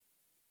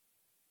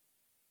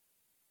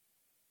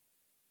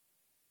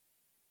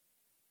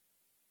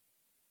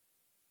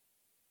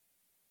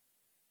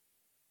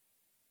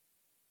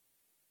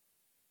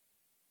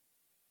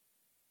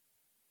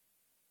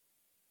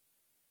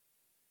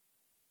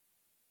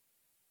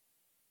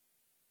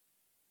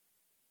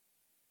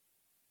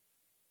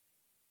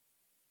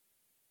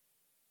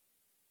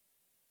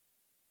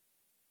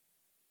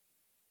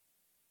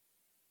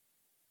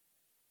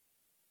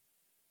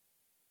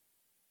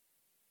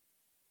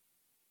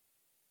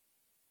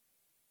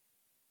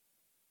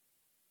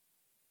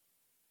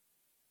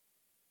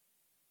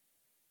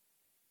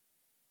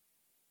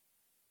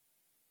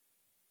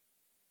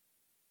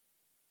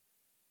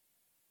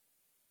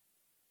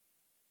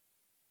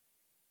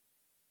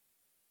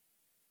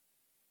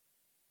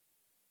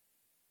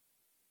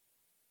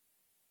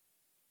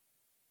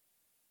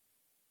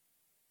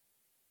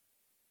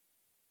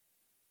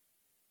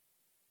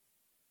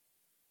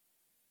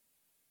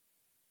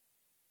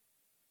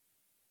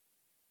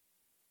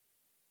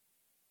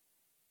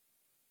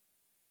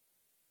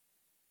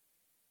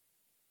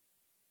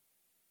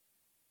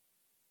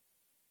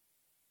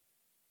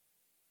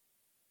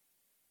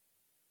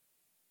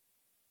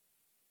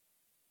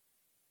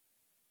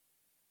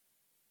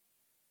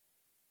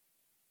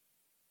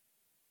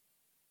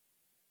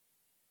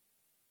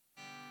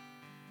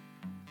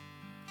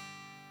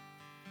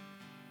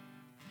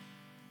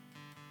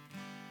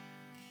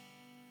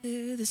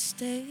Clear the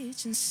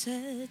stage and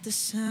set the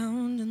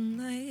sound and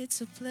lights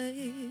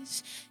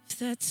ablaze. If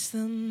that's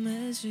the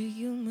measure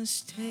you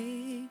must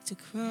take to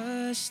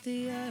crush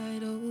the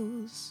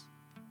idols.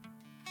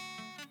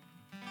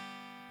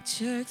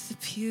 Jerk the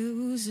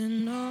pews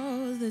and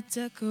all the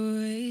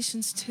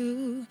decorations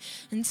too,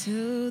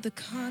 until the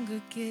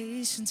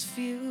congregation's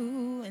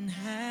few and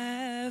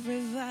have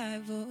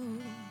revival.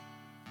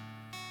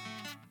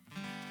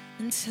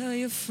 And tell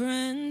your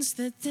friends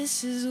that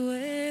this is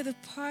where the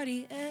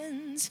party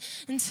ends.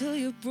 Until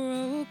you're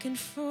broken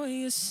for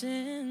your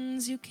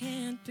sins, you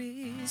can't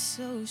be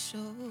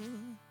social.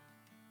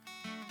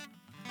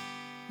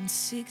 And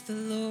seek the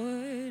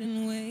Lord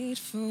and wait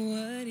for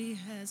what He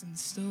has in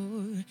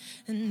store.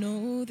 And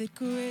know that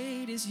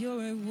great is your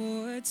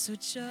reward, so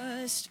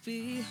just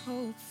be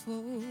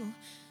hopeful,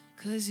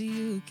 'cause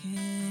you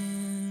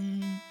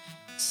can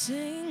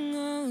sing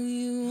all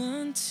you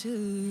want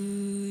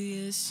to,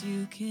 yes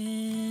you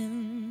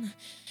can.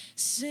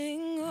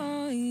 Sing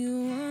all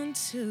you want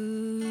to.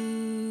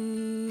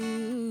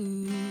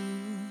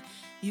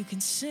 You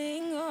can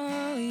sing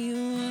all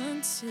you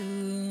want to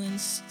and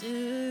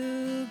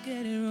still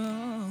get it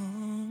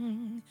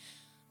wrong.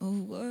 Oh,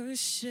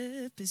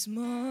 worship is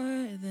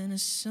more than a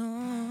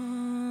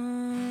song.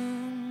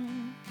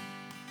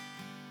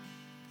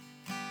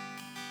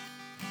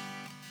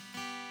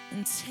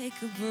 And take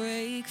a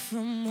break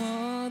from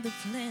all the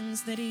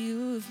plans that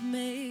you've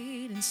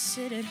made, and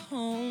sit at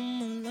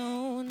home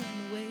alone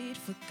and wait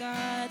for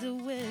God to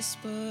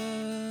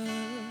whisper,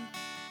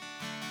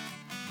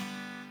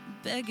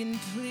 beg and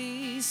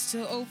please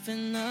to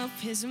open up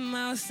His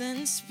mouth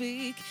and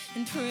speak,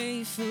 and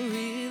pray for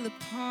real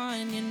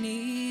upon your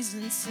knees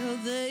until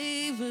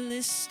they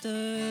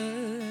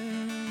blister.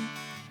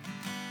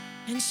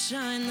 And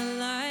shine the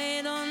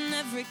light on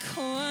every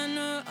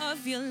corner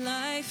of your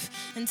life,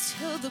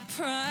 until the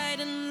pride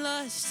and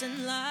lust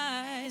and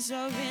lies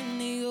are in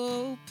the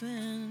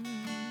open.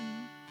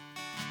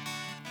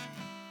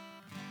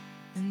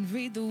 And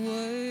read the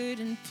word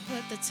and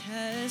put the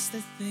test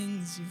the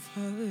things you've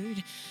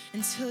heard,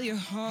 until your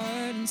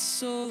heart and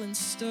soul and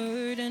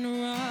stirred and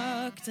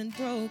rocked and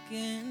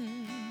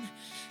broken.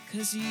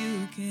 'Cause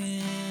you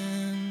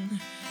can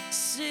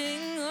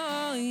sing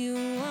all you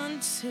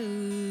want to,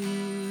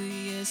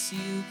 yes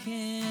you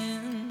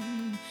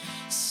can.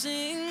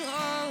 Sing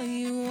all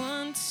you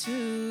want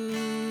to.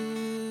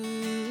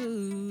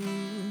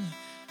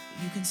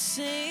 You can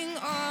sing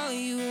all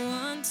you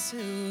want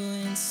to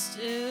and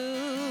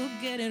still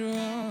get it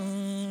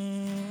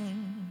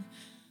wrong.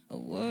 A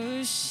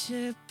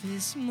worship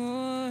is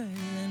more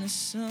than a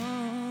song.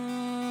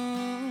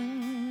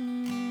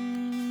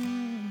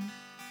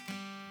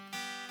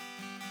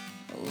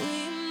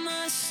 We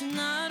must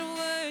not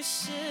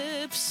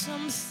worship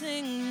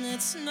something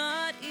that's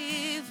not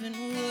even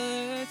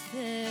worth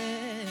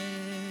it.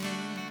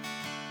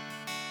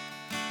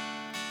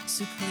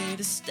 So clear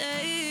the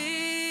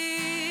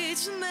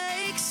stage,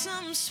 make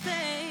some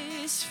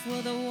space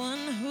for the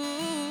one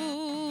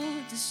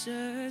who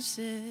deserves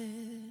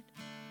it.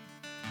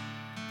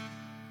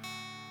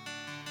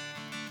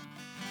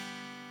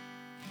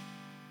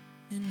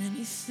 And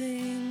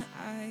anything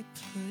I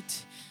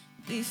put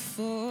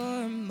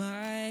before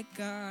my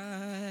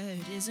God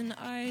is an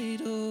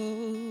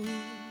idol.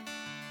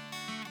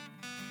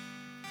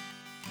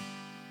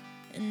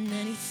 And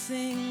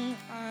anything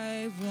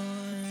I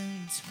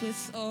want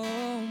with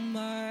all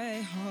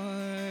my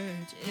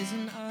heart is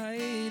an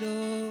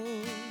idol.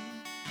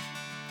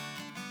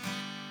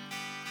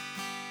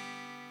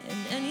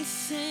 And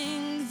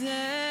anything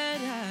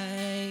that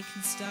I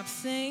can stop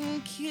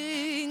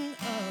thinking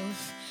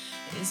of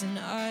is an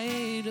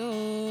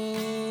idol.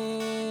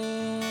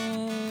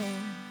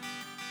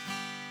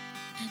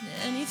 And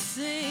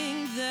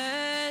anything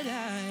that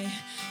I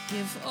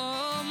give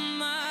all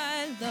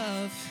my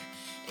love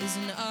is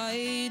an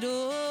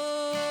idol.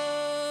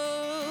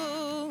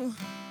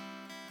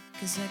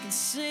 'Cause I can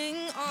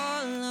sing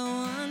all I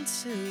want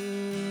to,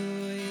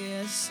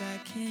 yes I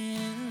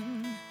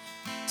can.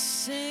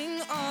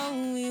 Sing all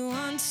we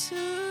want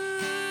to,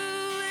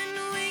 and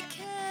we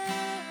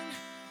can.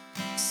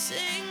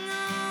 Sing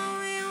all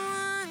we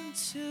want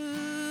to,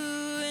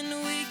 and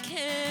we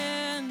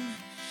can.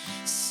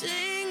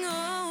 Sing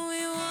all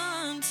we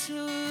want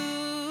to.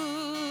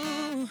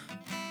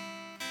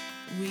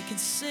 We can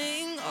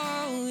sing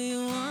all we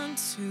want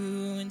to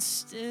and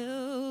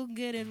still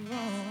get it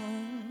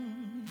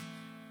wrong.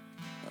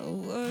 A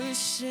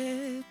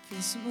worship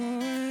is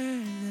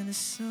more than a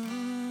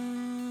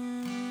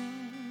song.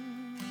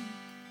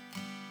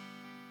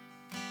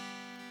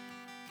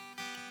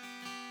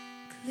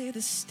 Clear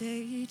the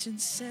stage and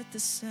set the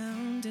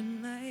sound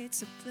and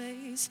lights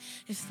ablaze.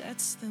 If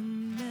that's the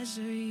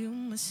measure you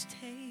must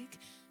take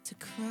to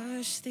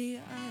crush the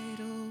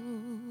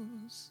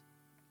idols.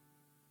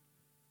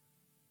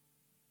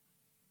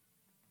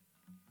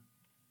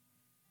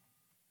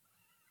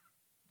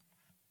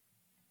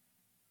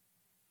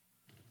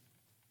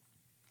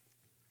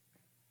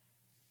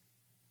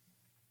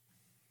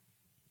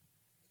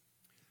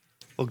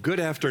 Well, good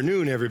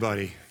afternoon,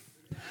 everybody.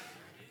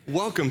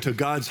 Welcome to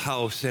God's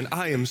house, and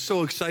I am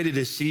so excited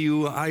to see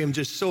you. I am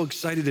just so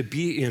excited to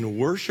be in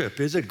worship.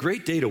 It's a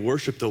great day to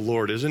worship the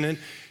Lord, isn't it?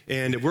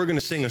 And we're going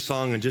to sing a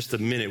song in just a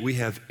minute. We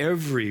have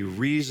every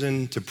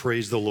reason to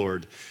praise the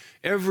Lord.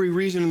 Every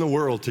reason in the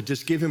world to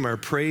just give him our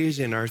praise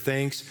and our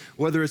thanks,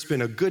 whether it's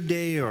been a good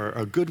day or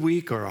a good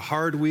week or a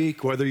hard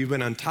week, whether you've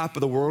been on top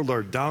of the world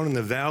or down in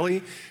the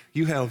valley,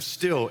 you have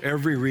still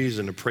every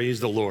reason to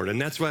praise the Lord.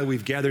 And that's why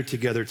we've gathered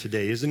together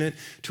today, isn't it?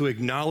 To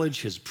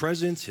acknowledge his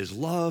presence, his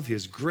love,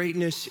 his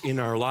greatness in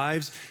our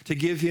lives, to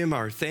give him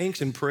our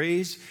thanks and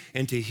praise,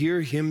 and to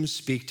hear him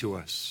speak to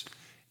us.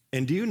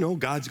 And do you know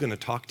God's going to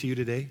talk to you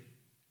today?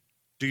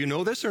 Do you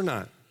know this or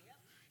not?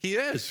 He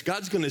is.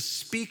 God's going to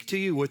speak to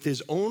you with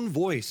his own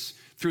voice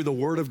through the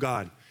word of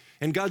God.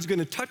 And God's going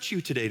to touch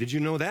you today. Did you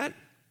know that?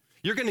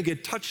 You're going to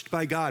get touched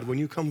by God when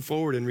you come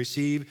forward and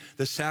receive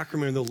the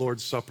sacrament of the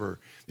Lord's Supper.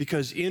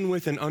 Because in,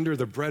 with, and under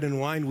the bread and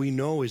wine we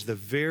know is the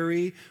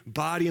very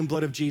body and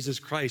blood of Jesus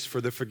Christ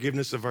for the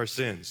forgiveness of our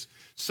sins.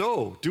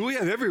 So, do we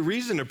have every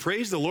reason to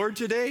praise the Lord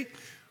today?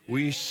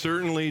 We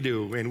certainly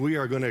do, and we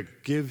are going to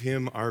give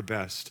him our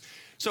best.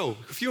 So,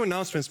 a few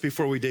announcements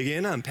before we dig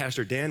in. I'm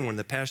Pastor Dan, one of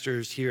the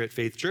pastors here at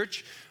Faith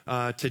Church.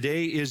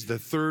 Today is the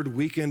third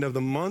weekend of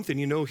the month, and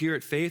you know here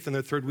at Faith on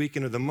the third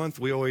weekend of the month,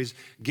 we always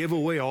give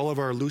away all of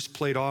our loose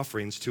plate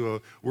offerings to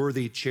a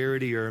worthy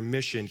charity or a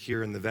mission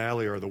here in the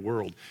valley or the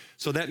world.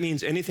 So that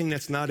means anything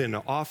that's not in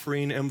an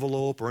offering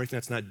envelope or anything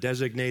that's not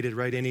designated,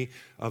 right? Any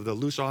of the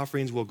loose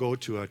offerings will go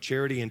to a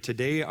charity, and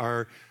today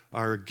our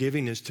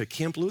giving is to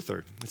Camp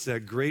Luther. It's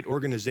that great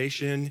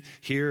organization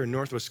here in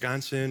North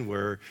Wisconsin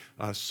where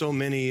so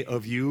many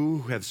of you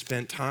have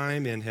spent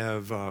time and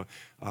have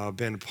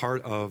been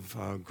part of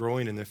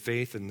growing in the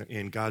faith and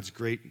in God's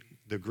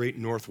the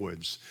great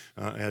Northwoods,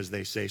 as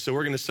they say. So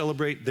we're going to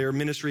celebrate their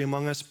ministry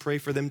among us, pray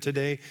for them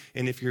today,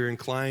 and if you're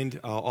inclined,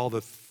 all the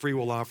free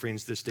will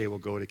offerings this day will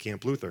go to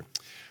Camp Luther.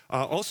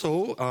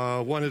 Also,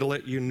 wanted to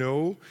let you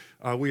know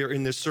we are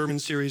in this sermon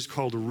series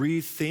called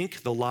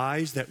Rethink the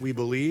Lies That We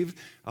Believe.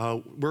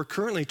 We're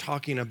currently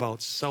talking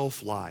about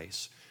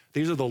self-lies.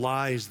 These are the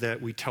lies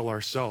that we tell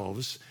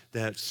ourselves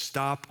that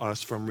stop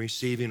us from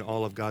receiving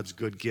all of God's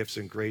good gifts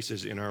and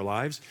graces in our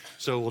lives.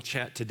 So we'll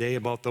chat today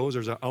about those.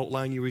 There's an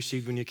outline you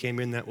received when you came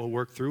in that we'll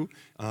work through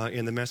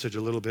in the message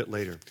a little bit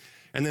later.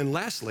 And then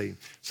lastly,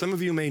 some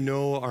of you may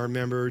know our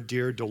member,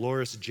 dear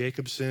Dolores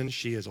Jacobson.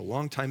 She is a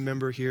longtime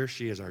member here.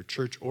 She is our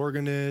church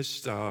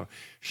organist.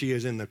 She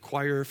is in the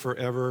choir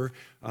forever.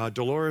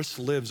 Dolores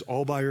lives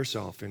all by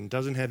herself and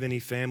doesn't have any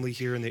family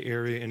here in the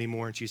area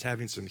anymore, and she's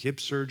having some hip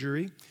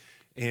surgery.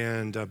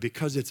 And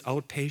because it's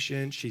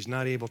outpatient, she's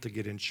not able to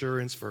get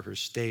insurance for her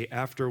stay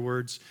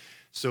afterwards,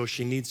 so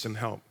she needs some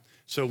help.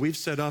 So we've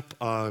set up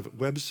a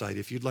website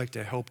if you'd like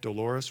to help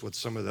Dolores with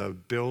some of the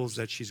bills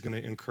that she's going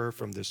to incur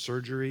from this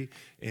surgery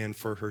and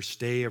for her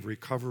stay of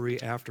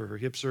recovery after her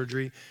hip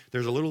surgery.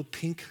 There's a little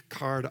pink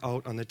card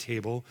out on the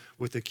table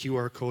with a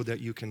QR code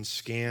that you can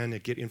scan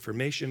and get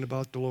information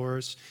about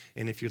Dolores.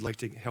 And if you'd like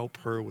to help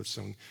her with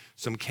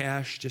some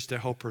cash just to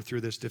help her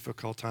through this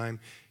difficult time,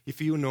 if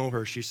you know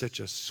her, she's such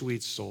a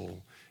sweet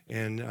soul.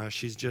 And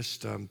she's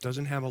just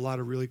doesn't have a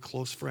lot of really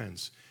close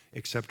friends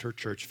except her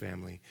church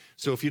family.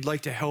 So if you'd like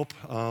to help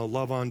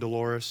love on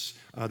Dolores,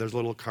 there's a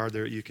little card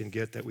there you can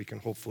get that we can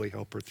hopefully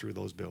help her through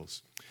those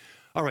bills.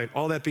 All right,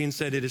 all that being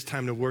said, it is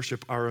time to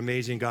worship our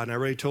amazing God. And I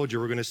already told you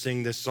we're going to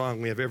sing this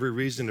song. We have every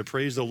reason to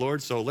praise the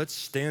Lord, so let's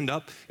stand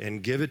up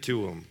and give it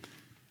to him.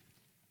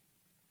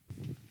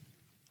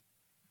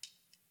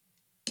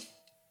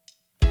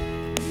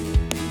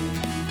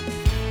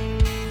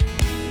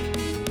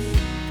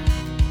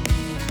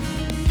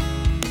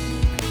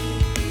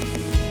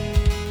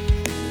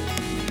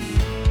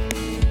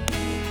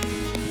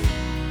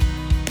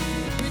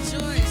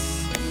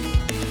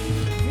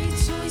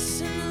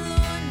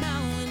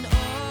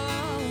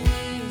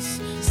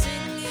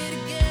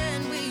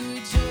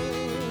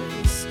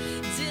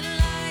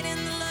 Delight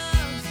in the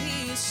love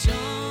he has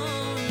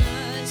shown.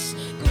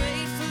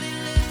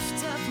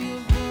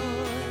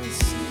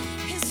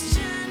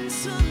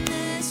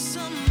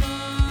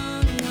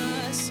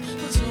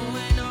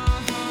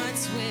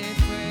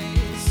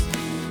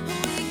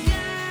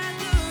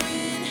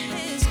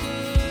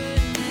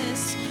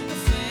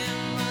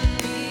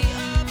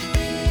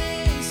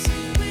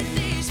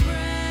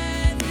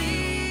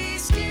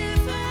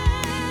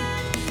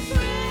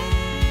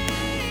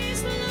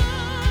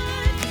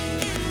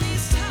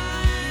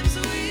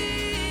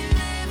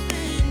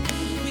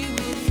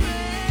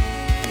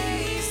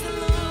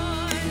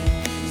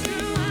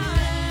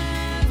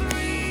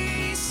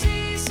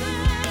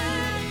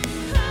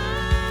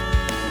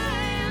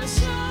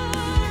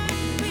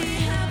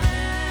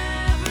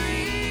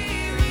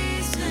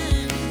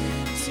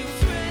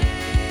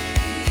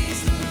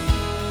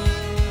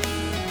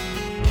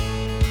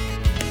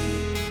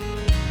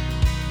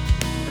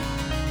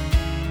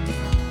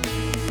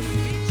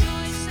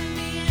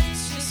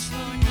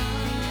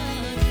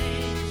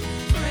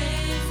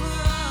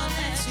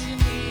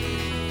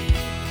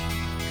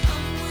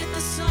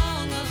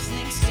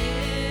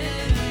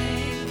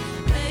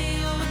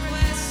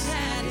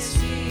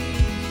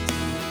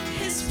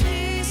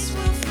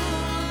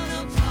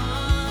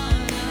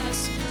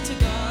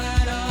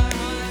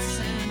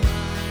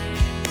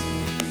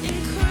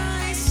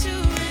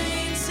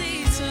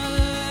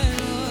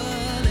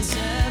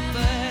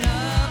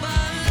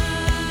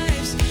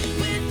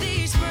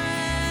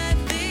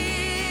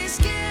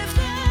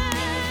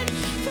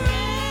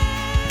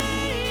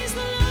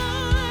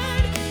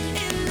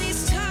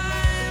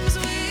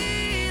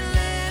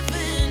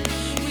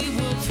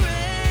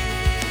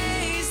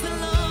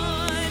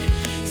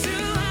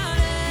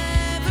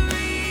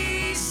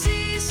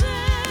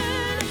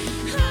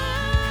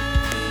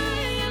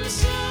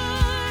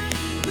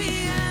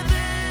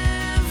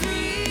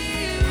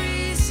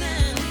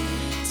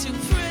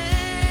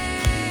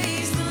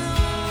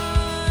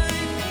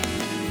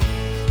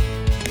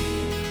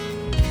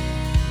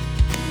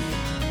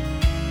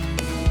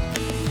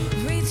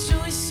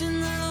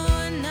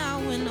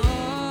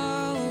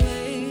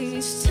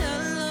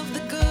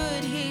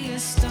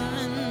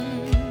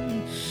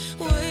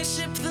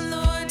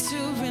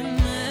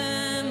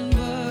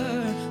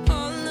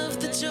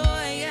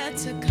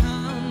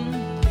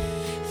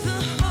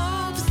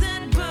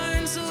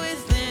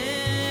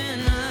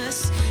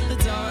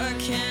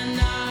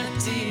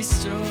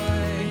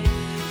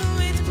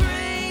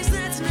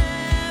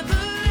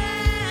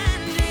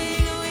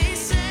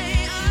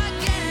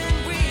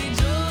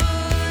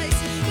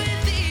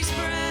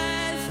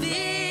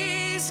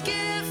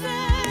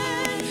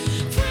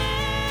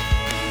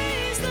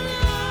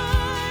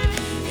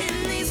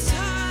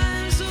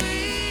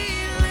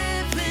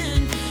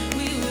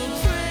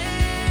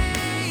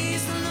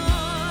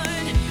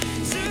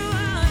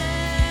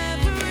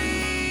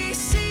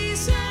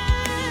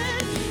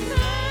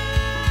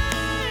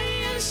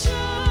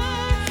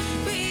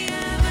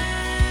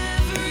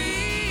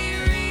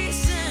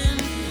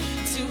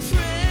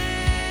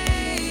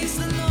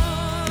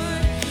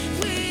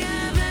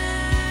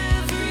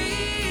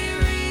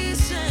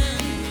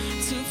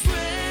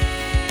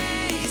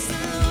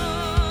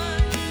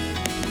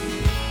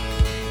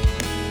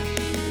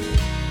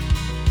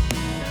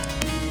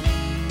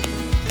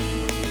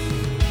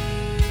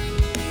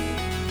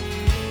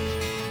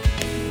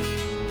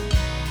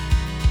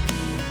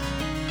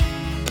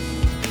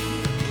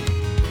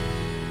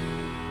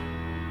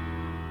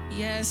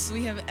 Yes,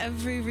 we have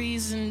every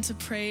reason to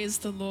praise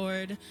the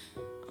Lord.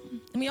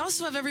 And we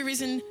also have every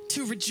reason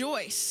to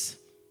rejoice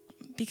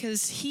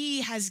because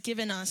he has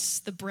given us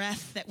the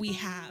breath that we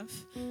have.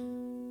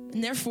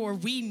 And therefore,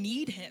 we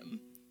need him.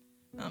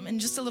 In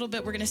just a little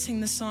bit, we're going to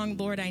sing the song,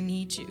 Lord, I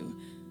Need You.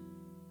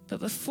 But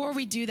before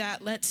we do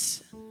that,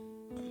 let's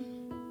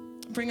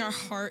bring our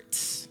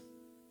hearts,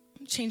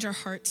 change our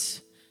hearts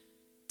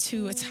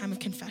to a time of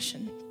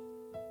confession.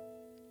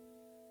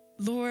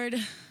 Lord,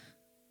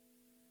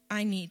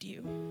 I need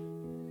you.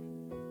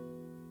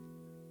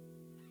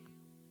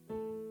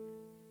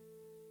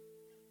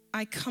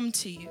 I come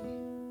to you.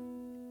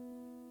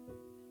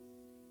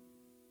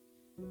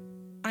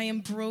 I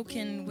am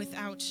broken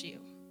without you.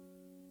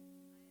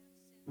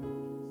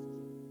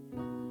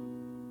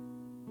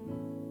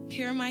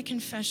 Hear my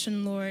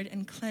confession, Lord,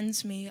 and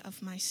cleanse me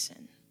of my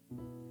sin.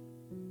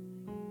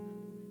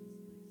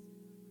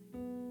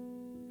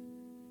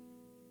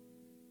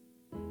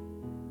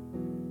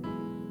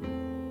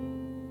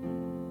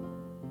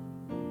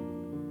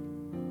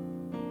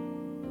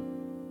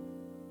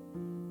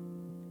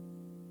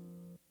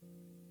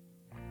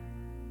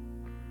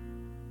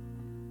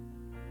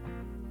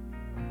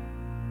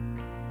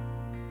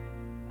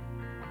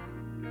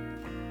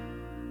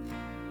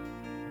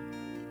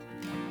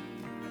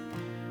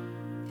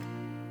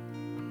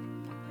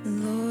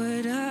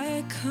 Lord,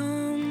 I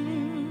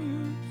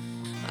come,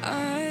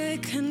 I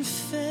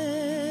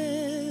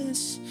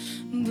confess,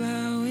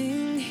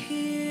 bowing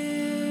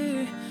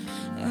here,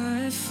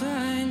 I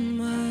find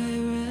my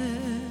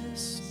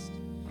rest.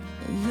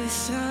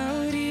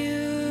 Without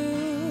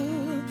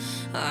you,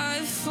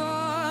 I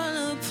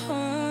fall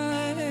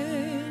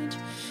apart.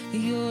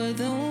 You're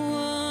the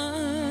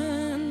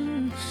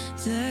one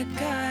that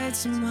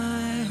guides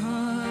my heart.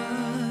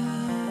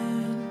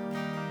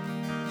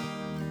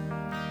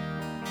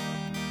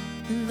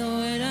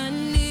 Lord, I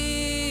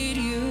need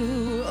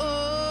you.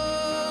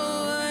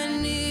 Oh, I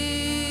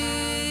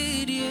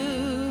need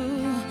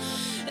you.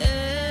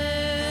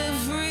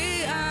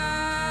 Every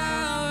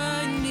hour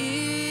I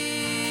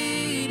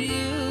need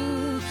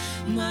you.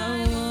 My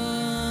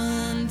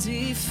one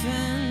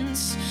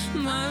defense,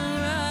 my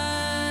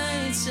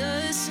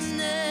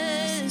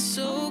righteousness.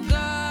 Oh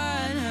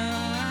God,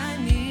 how I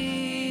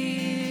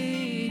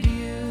need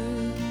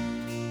you.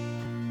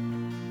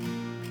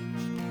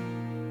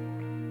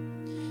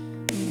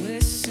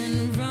 Where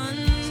sin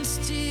runs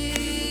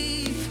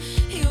deep,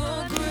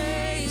 your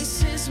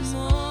grace is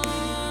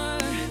more.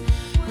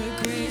 Where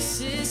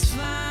grace is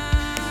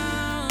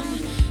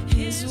found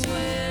is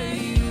where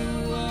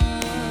you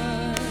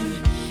are.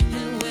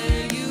 And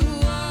where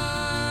you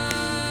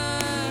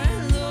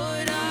are,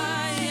 Lord,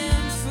 I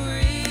am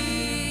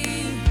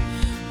free.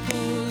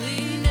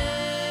 Holiness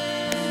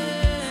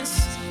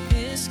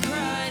is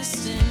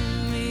Christ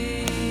in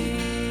me.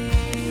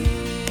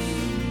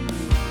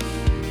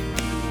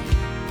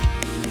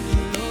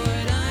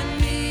 Lord, I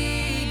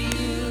need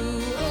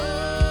you.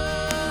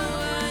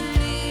 Oh, I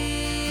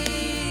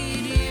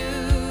need you.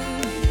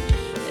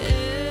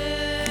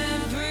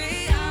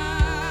 Every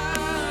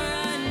hour I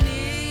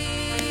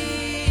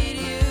need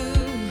you.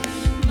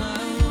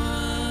 My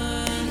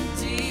one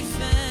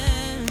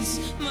defense,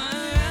 my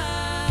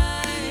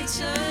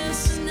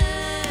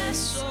righteousness.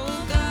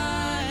 Oh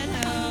God,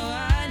 how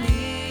I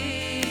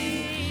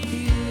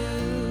need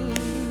you.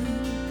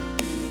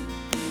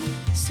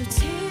 So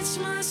teach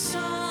my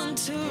song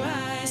to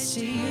rise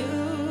to you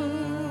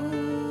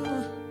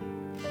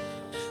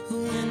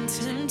when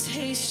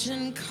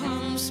temptation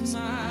comes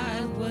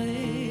my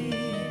way,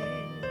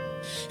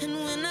 and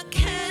when I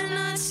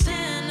cannot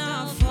stand,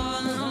 I'll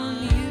fall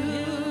on you.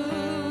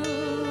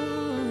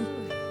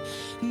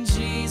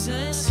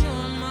 Jesus,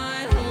 you're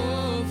my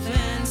hope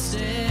and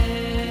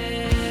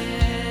stay.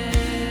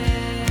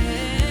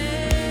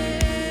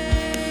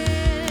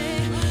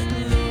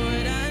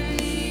 Lord, I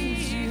need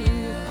you.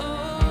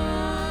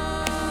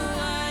 Oh,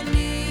 I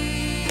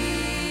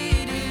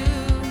need you.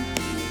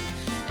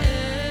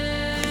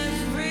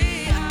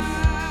 Every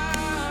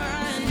hour I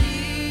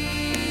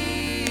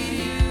need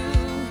you.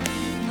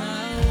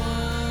 My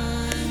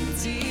one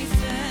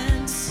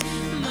defense,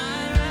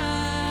 my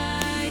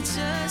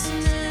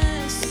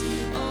righteousness.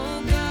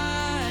 Oh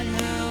God,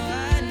 how I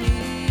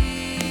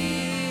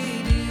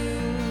need you.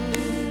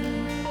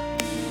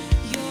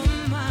 You're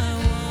my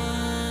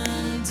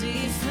one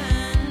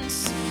defense,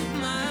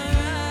 my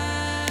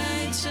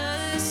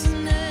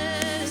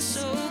righteousness.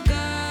 Oh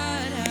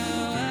God,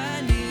 how I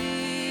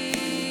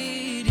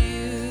need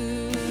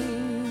you.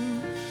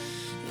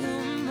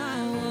 You're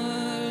my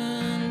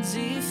one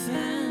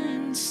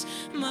defense,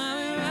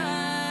 my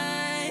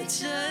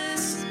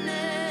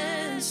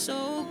righteousness.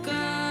 Oh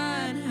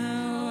God,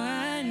 how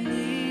I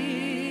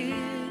need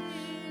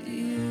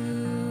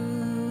you.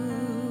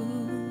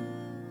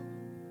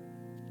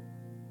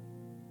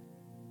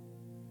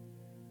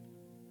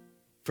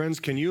 Friends,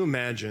 can you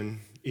imagine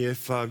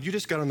if you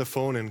just got on the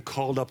phone and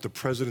called up the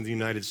President of the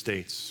United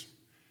States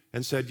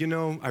and said, you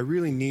know, I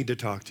really need to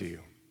talk to you?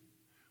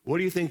 What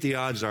do you think the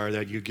odds are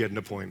that you get an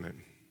appointment?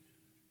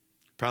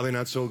 Probably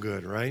not so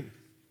good, right?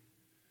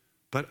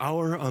 But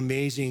our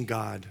amazing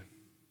God,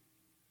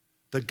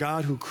 the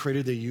God who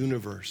created the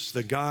universe,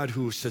 the God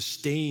who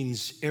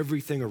sustains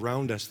everything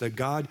around us, the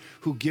God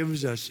who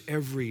gives us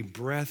every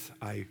breath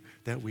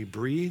that we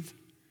breathe,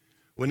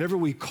 whenever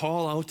we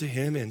call out to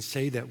him and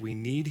say that we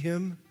need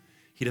him,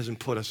 he doesn't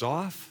put us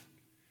off.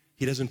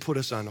 He doesn't put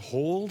us on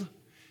hold.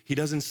 He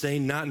doesn't say,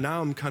 not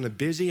now, I'm kind of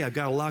busy, I've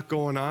got a lot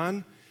going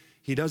on.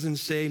 He doesn't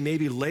say,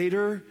 maybe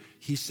later.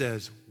 He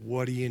says,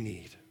 what do you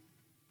need?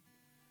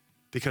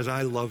 Because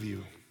I love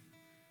you,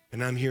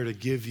 and I'm here to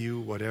give you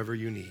whatever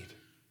you need.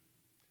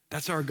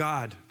 That's our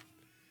God.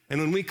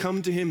 And when we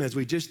come to him, as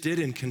we just did,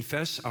 and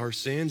confess our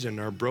sins and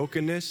our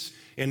brokenness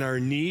and our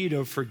need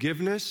of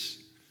forgiveness,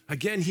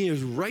 again, he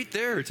is right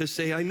there to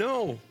say, I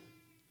know.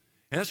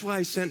 And that's why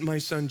I sent my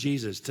son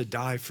Jesus to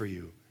die for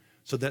you,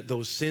 so that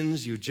those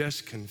sins you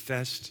just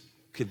confessed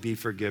could be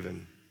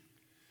forgiven.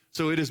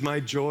 So it is my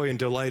joy and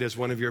delight as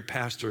one of your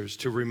pastors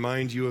to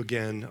remind you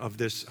again of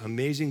this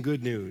amazing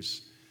good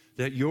news,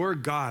 that your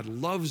God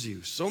loves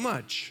you so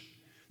much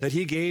that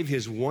he gave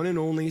his one and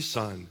only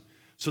Son,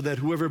 so that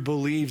whoever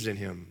believes in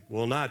him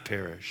will not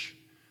perish,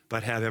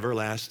 but have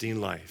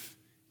everlasting life.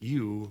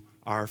 You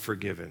are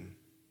forgiven.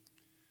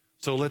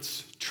 So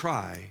let's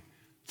try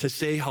to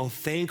say how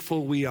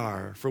thankful we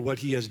are for what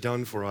he has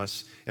done for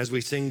us as we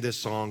sing this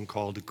song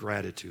called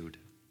Gratitude.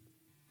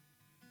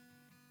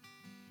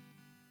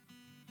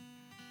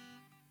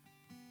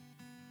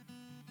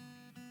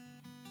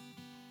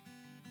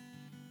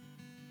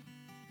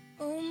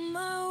 Oh,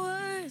 my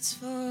words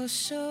fall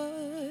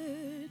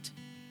short.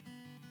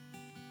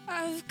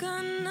 I've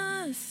got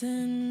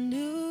nothing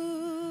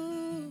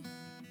new.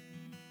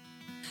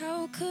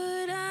 How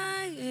could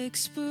I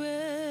express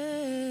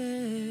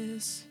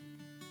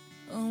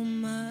all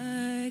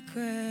my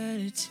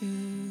gratitude?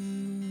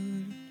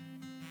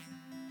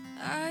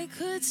 I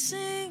could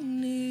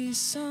sing these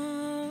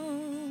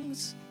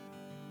songs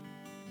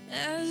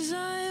as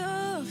I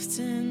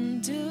often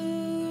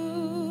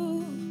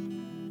do,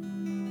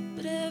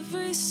 but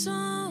every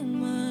song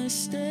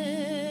must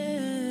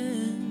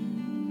end,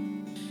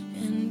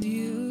 and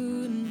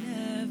you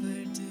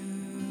never do.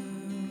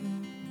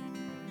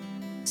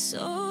 So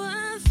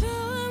I throw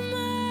up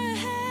my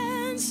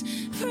hands,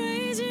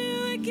 praise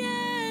you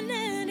again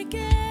and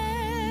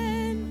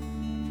again,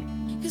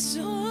 'cause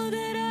all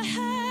that I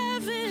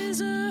have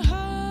is a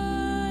hallelujah,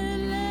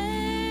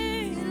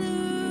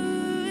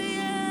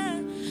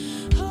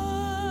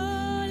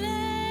 hallelujah.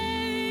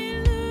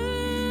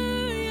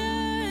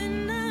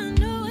 And I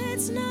know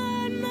it's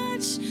not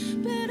much,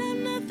 but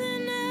I'm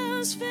nothing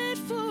else fit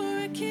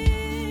for a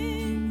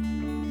king,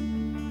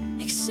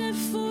 except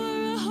for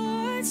a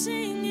heart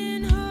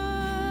singing hallelujah,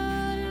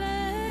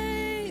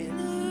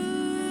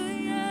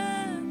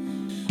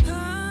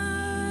 hallelujah.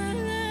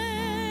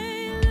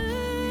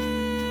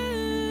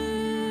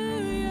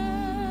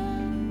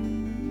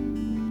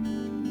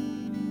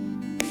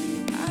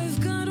 I've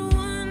got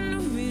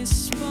one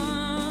response,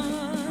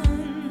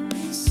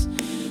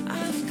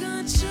 I've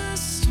got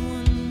just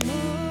one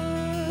more,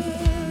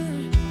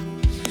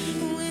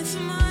 with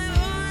my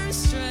arms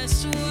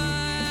stretched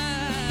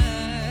wide,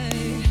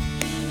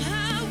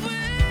 I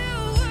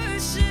will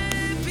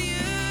worship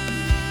you.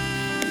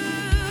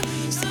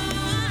 So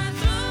I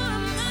throw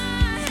up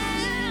my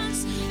hands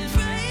and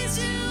praise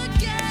you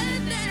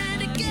again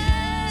and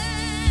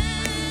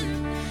again,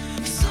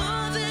 'cause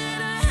all that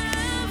I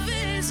have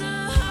is a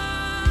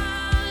hallelujah,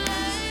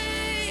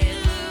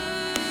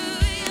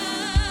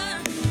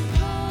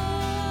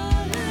 hallelujah.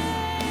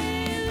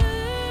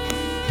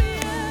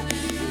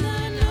 And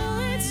I know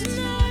it's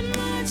not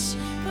much,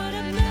 but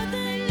I'm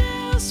nothing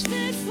else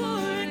fit for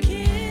a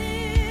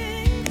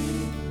king,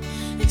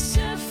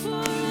 except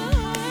for a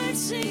heart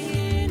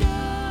singing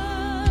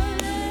hallelujah,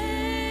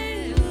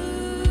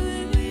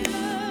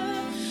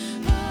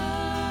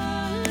 hallelujah.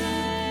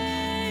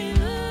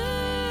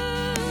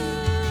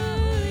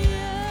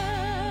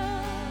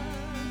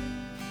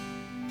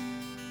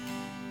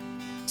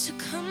 So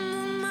come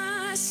on,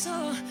 my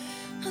soul,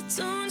 oh,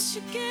 don't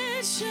you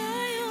get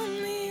shy on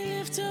me,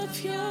 lift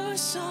up your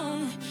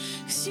song,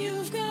 'cause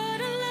you've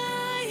got a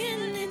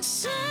lion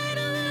inside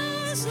of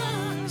those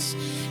lungs.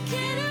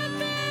 Get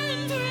up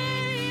and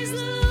praise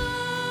the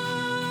Lord.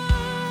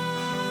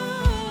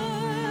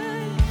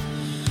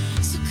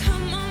 So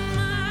come on,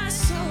 my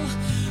soul,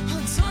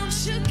 oh, don't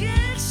you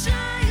get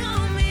shy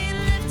on me,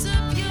 lift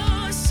up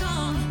your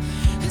song,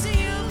 'cause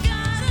you've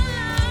got a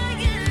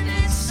lion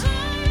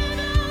inside of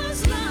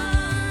those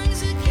lungs.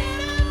 Get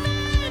up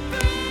and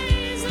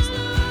praise the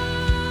Lord.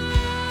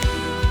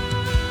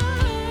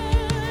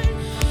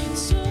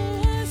 So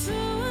I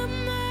throw up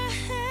my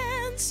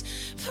hands,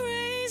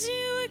 praise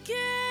you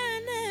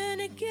again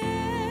and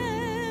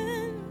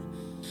again,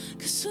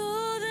 'cause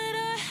all that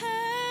I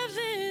have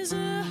is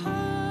a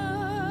hallelujah,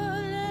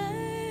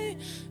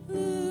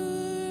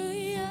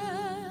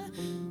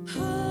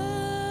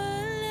 hallelujah.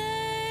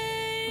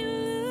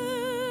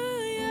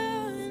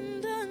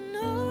 And I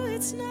know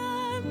it's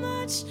not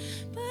much,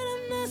 but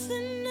I'm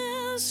nothing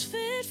else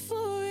fit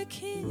for a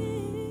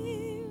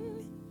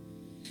king,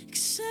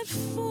 except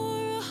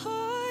for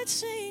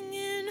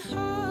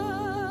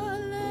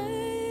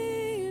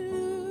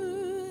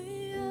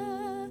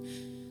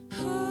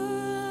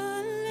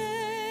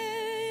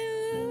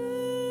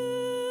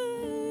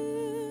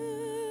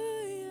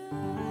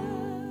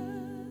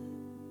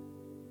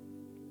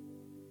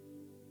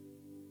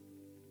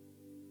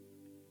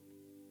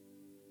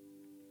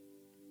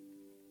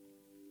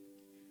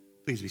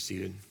Please be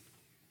seated.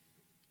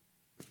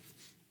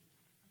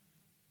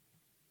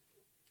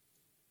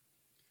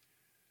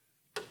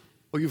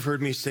 Well, you've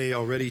heard me say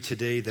already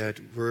today that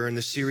we're in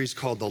the series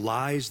called The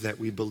Lies That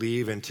We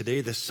Believe, and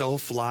today the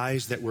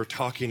self-lies that we're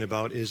talking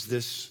about is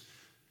this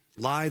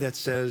lie that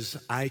says,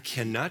 I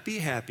cannot be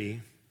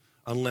happy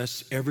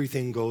unless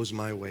everything goes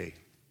my way.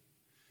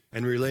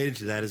 And related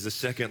to that is the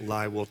second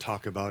lie we'll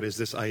talk about, is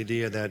this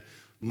idea that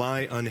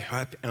my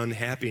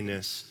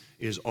unhappiness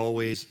is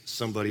always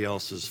somebody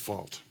else's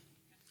fault.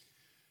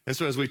 And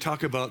so as we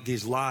talk about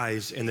these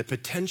lies and the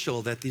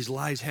potential that these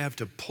lies have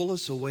to pull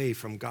us away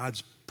from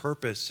God's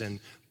purpose and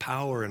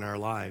power in our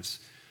lives,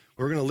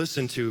 we're going to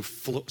listen to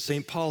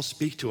St. Paul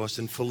speak to us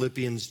in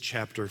Philippians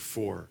chapter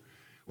 4,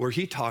 where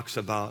he talks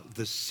about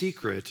the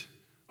secret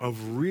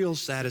of real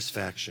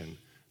satisfaction,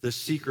 the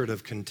secret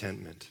of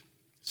contentment.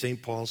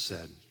 St. Paul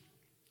said,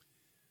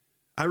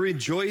 I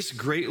rejoice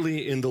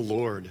greatly in the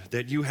Lord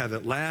that you have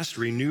at last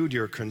renewed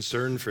your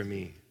concern for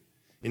me.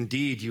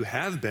 Indeed, you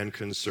have been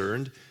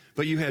concerned,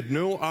 but you had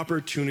no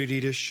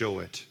opportunity to show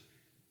it.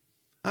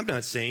 I'm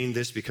not saying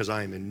this because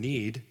I am in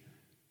need,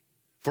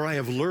 for I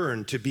have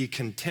learned to be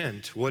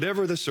content,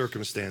 whatever the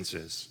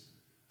circumstances.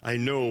 I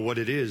know what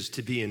it is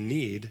to be in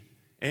need,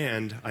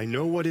 and I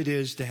know what it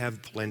is to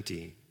have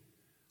plenty.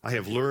 I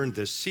have learned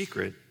the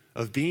secret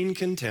of being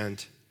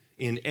content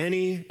in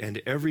any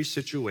and every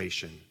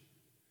situation,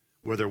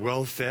 whether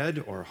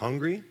well-fed or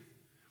hungry,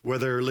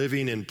 whether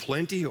living in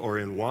plenty or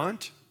in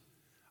want.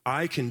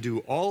 I can do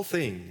all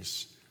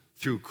things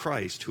through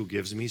Christ who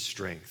gives me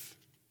strength.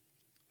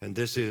 And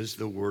this is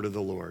the word of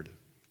the Lord.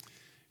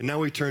 And now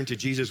we turn to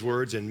Jesus'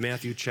 words in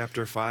Matthew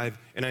chapter 5.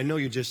 And I know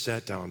you just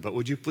sat down, but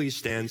would you please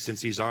stand since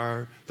these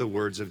are the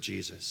words of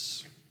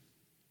Jesus.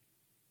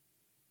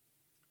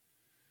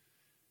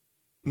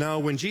 Now,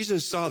 when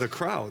Jesus saw the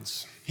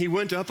crowds, he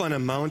went up on a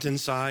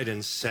mountainside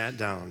and sat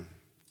down.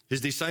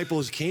 His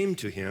disciples came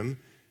to him,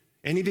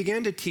 and he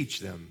began to teach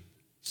them,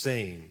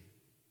 saying,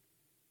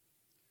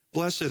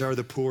 Blessed are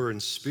the poor in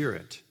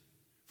spirit,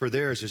 for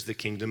theirs is the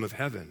kingdom of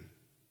heaven.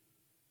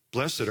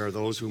 Blessed are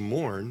those who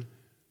mourn,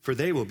 for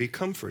they will be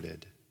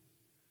comforted.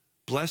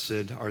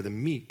 Blessed are the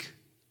meek,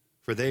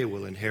 for they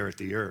will inherit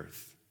the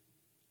earth.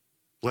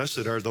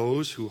 Blessed are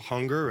those who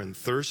hunger and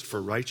thirst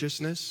for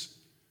righteousness,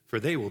 for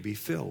they will be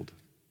filled.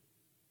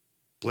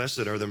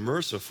 Blessed are the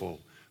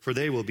merciful, for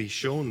they will be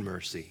shown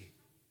mercy.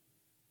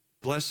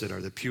 Blessed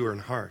are the pure in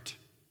heart,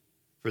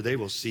 for they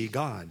will see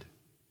God.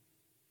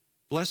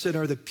 Blessed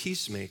are the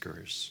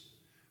peacemakers,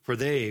 for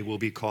they will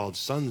be called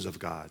sons of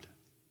God.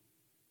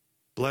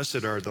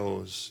 Blessed are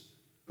those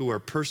who are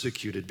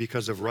persecuted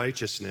because of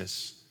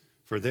righteousness,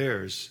 for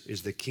theirs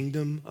is the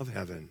kingdom of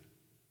heaven.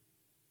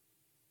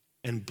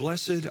 And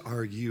blessed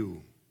are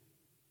you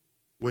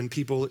when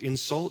people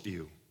insult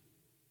you,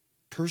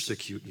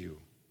 persecute you,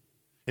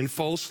 and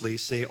falsely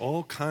say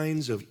all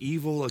kinds of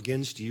evil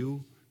against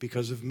you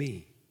because of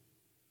me.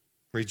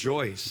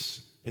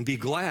 Rejoice and be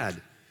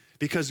glad,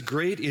 because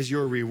great is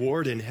your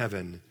reward in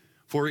heaven,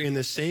 for in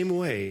the same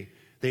way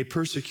they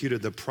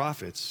persecuted the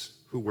prophets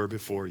who were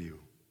before you.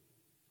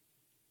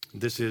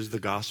 This is the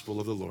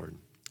gospel of the Lord.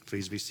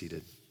 Please be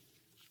seated.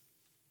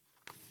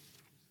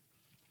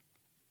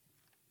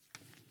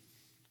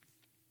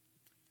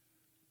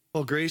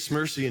 Well, grace,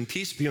 mercy, and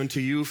peace be unto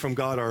you from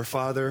God our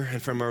Father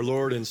and from our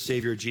Lord and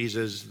Savior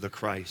Jesus the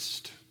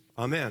Christ.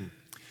 Amen.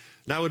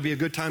 Now would be a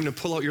good time to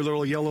pull out your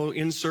little yellow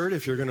insert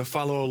if you're going to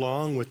follow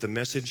along with the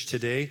message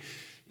today.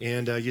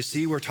 And you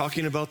see, we're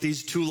talking about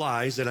these two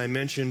lies that I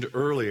mentioned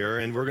earlier,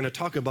 and we're going to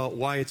talk about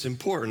why it's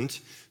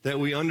important that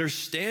we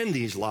understand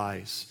these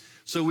lies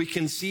so we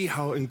can see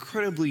how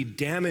incredibly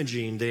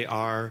damaging they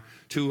are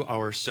to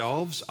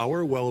ourselves,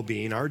 our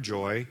well-being, our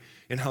joy,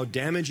 and how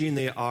damaging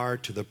they are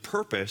to the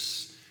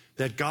purpose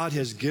that God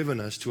has given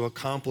us to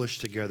accomplish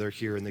together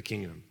here in the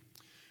kingdom.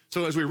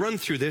 So as we run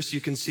through this,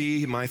 you can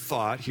see my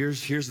thought.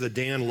 Here's the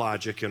Dan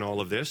logic in all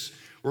of this.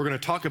 We're going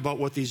to talk about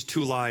what these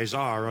two lies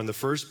are on the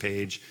first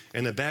page,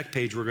 and the back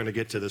page we're going to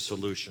get to the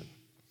solution.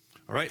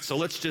 All right, so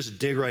let's just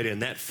dig right in.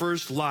 That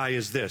first lie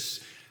is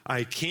this: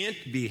 I can't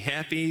be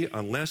happy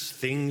unless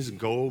things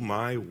go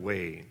my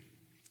way.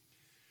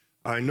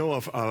 I know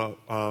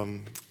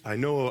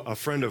a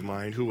friend of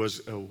mine who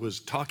was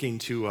talking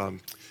to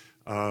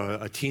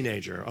a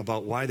teenager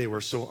about why they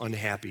were so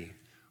unhappy,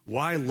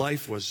 why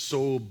life was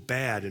so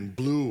bad and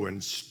blue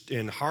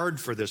and hard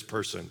for this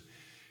person.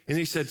 And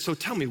he said, so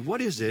tell me,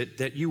 what is it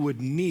that you would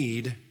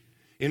need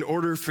in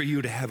order for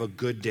you to have a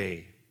good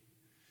day?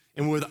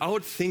 And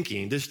without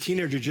thinking, this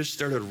teenager just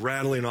started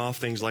rattling off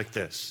things like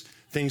this.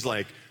 Things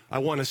like, I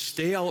want to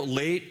stay out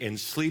late and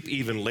sleep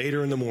even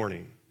later in the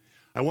morning.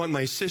 I want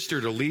my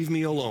sister to leave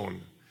me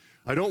alone.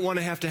 I don't want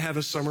to have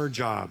a summer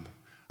job.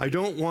 I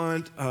don't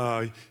want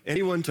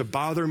anyone to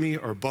bother me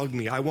or bug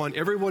me. I want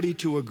everybody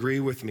to agree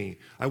with me.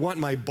 I want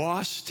my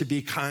boss to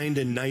be kind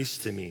and nice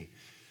to me.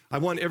 I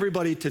want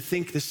everybody to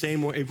think the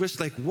same way. It was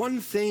like one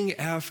thing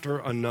after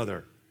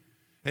another.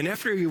 And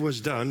after he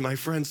was done, my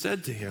friend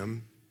said to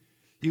him,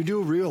 you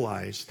do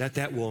realize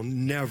that will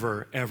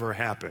never, ever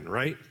happen,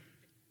 right?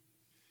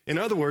 In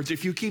other words,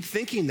 if you keep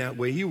thinking that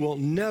way, you will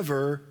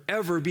never,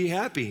 ever be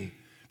happy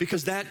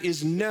because that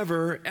is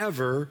never,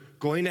 ever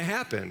going to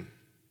happen.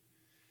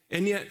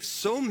 And yet,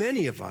 so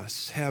many of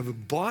us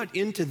have bought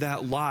into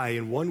that lie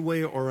in one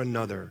way or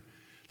another,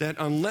 that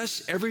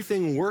unless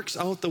everything works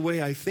out the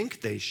way I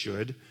think they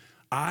should,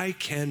 I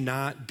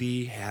cannot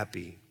be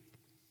happy.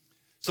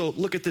 So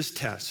look at this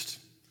test,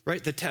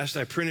 right? The test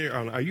I printed it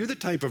on. Are you the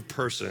type of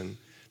person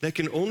that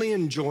can only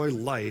enjoy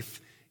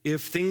life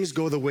if things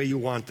go the way you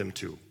want them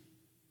to?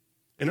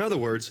 In other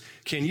words,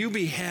 can you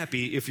be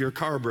happy if your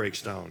car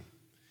breaks down?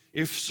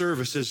 If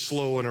service is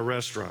slow in a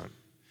restaurant?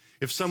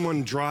 If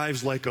someone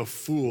drives like a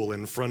fool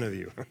in front of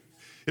you?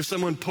 If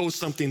someone posts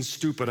something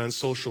stupid on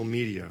social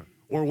media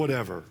or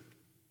whatever?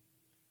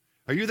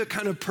 Are you the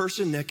kind of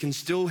person that can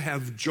still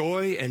have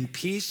joy and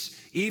peace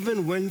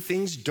even when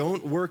things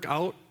don't work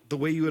out the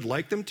way you would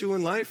like them to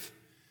in life?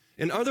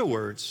 In other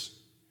words,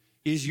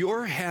 is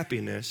your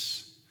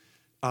happiness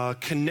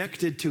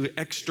connected to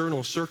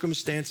external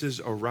circumstances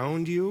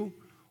around you,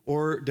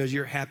 or does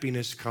your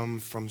happiness come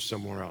from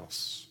somewhere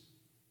else?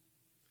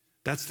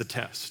 That's the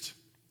test.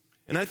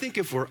 And I think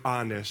if we're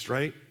honest,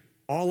 right,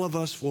 all of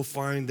us will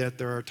find that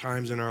there are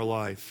times in our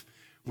life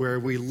where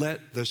we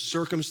let the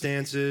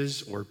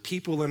circumstances or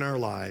people in our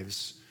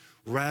lives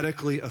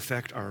radically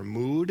affect our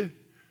mood,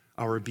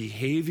 our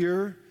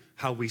behavior,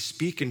 how we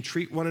speak and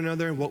treat one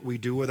another, and what we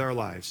do with our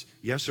lives.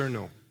 Yes or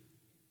no?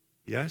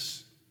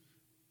 Yes?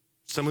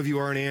 Some of you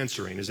aren't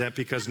answering. Is that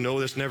because no,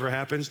 this never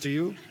happens to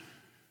you?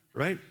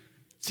 Right?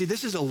 See,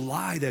 this is a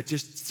lie that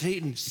just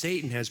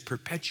Satan has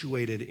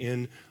perpetuated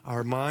in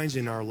our minds,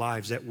 in our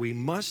lives, that we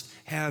must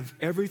have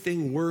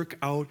everything work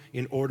out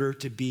in order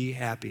to be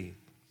happy.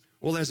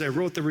 Well, as I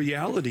wrote, the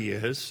reality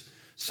is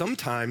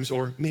sometimes,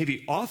 or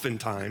maybe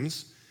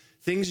oftentimes,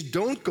 things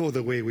don't go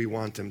the way we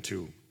want them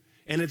to.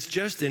 And it's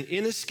just an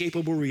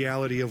inescapable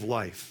reality of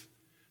life,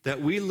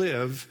 that we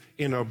live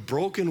in a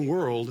broken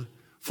world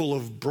full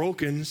of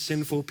broken,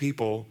 sinful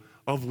people,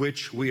 of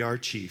which we are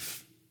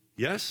chief.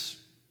 Yes?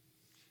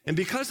 And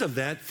because of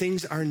that,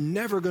 things are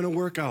never going to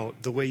work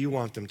out the way you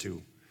want them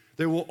to.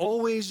 There will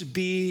always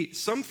be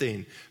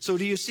something. So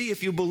do you see,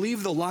 if you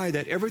believe the lie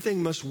that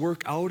everything must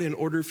work out in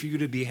order for you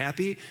to be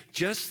happy,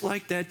 just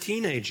like that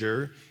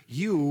teenager,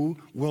 you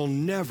will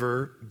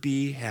never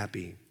be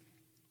happy.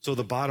 So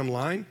the bottom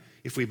line,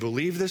 if we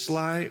believe this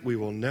lie, we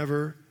will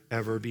never,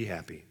 ever be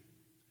happy.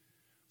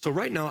 So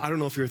right now, I don't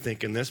know if you're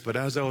thinking this, but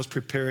as I was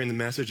preparing the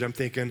message, I'm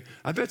thinking,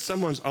 I bet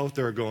someone's out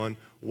there going,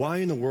 why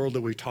in the world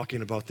are we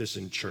talking about this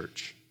in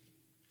church?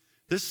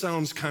 This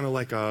sounds kind of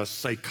like a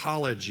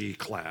psychology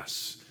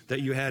class that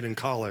you had in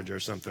college or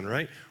something,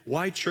 right?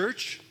 Why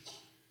church?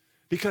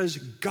 Because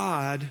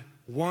God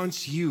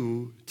wants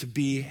you to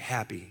be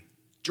happy,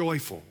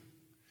 joyful.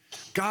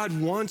 God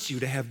wants you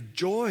to have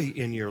joy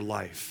in your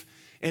life.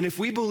 And if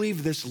we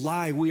believe this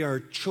lie, we are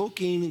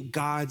choking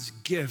God's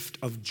gift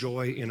of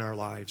joy in our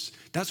lives.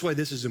 That's why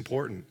this is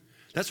important.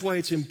 That's why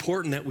it's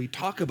important that we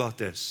talk about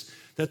this,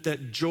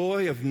 that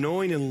joy of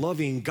knowing and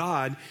loving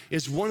God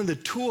is one of the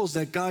tools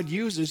that God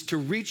uses to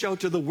reach out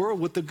to the world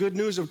with the good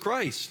news of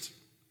Christ.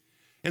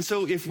 And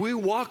so if we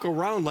walk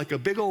around like a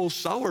big old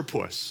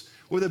sourpuss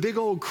with a big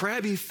old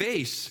crabby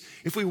face,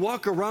 if we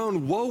walk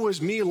around, woe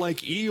is me, like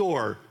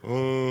Eeyore,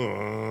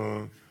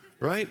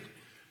 right?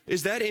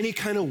 Is that any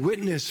kind of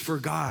witness for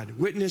God,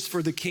 witness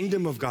for the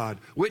kingdom of God,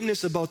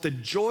 witness about the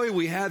joy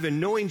we have in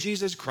knowing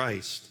Jesus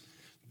Christ?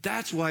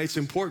 That's why it's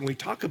important we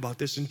talk about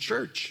this in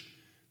church.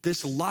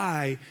 This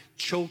lie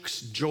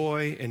chokes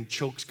joy and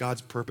chokes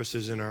God's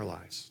purposes in our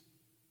lives.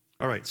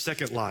 All right,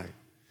 second lie.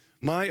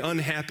 My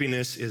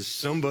unhappiness is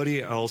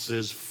somebody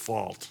else's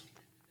fault.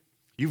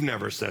 You've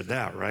never said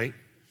that, right?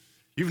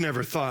 You've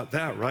never thought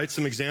that, right?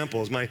 Some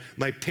examples. My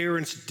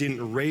parents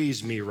didn't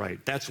raise me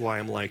right. That's why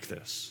I'm like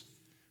this.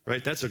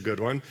 Right? That's a good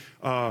one.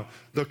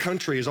 The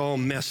country is all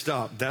messed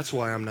up. That's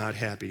why I'm not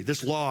happy.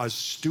 This law is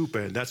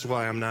stupid. That's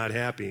why I'm not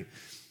happy.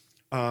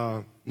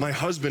 My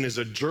husband is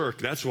a jerk.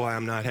 That's why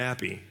I'm not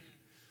happy.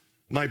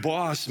 My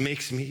boss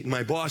hates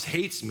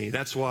me.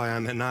 That's why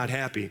I'm not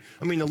happy.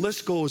 I mean, the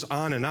list goes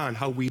on and on,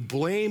 how we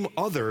blame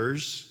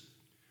others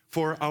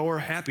for our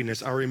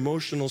happiness, our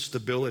emotional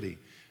stability.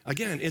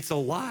 Again, it's a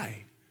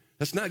lie.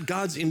 That's not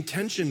God's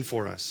intention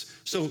for us.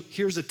 So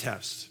here's a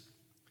test.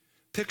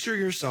 Picture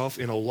yourself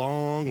in a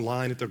long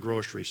line at the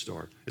grocery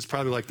store. It's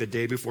probably like the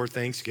day before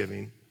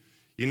Thanksgiving.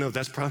 You know,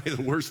 that's probably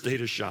the worst day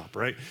to shop,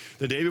 right?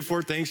 The day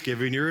before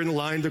Thanksgiving, you're in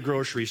line at the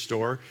grocery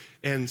store,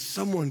 and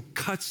someone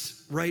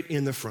cuts right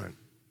in the front.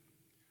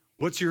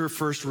 What's your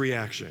first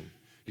reaction?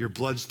 Your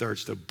blood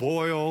starts to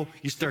boil.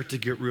 You start to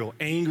get real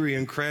angry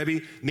and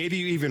crabby. Maybe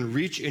you even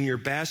reach in your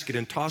basket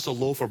and toss a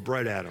loaf of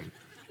bread at him,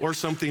 or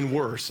something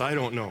worse. I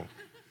don't know,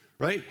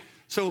 right?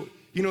 So,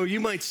 you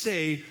might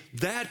say,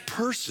 that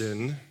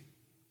person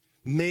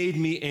made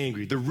me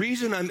angry. The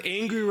reason I'm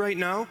angry right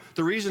now,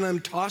 the reason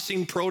I'm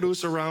tossing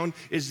produce around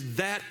is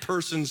that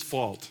person's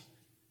fault.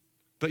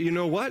 But you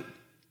know what?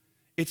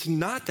 It's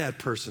not that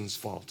person's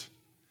fault.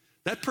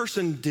 That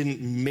person didn't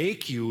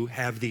make you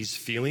have these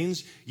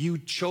feelings. You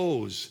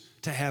chose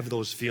to have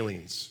those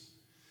feelings.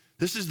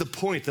 This is the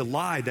point, the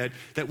lie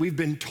that we've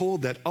been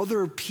told that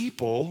other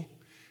people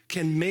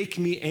can make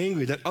me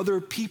angry, that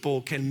other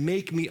people can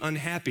make me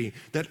unhappy,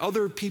 that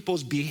other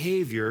people's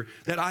behavior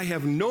that I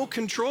have no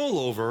control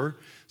over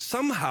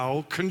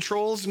somehow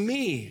controls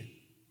me.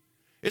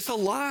 It's a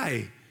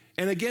lie.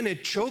 And again,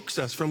 it chokes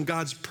us from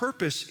God's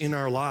purpose in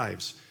our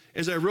lives.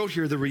 As I wrote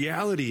here, the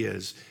reality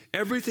is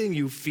everything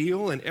you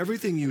feel and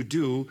everything you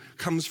do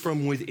comes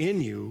from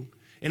within you,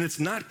 and it's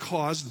not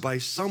caused by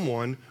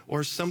someone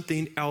or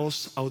something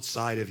else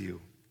outside of you.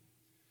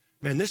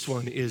 Man, this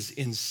one is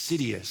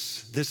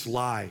insidious, this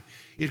lie.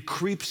 It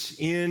creeps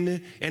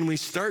in, and we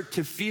start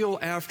to feel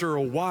after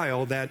a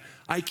while that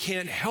I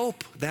can't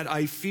help that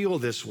I feel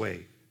this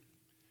way.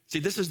 See,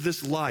 this is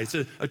this lie. It's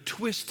a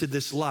twist to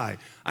this lie.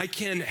 I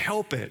can't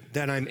help it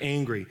that I'm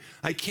angry.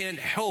 I can't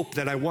help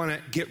that I want to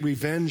get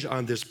revenge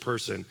on this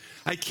person.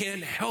 I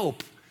can't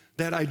help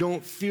that I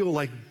don't feel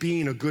like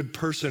being a good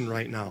person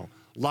right now.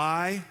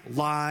 Lie,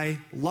 lie,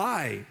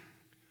 lie.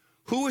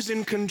 Who is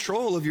in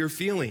control of your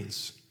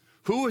feelings?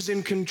 Who is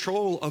in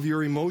control of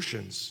your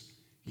emotions?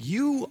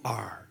 You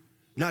are,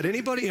 not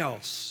anybody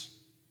else.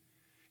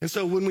 And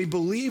so when we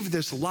believe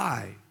this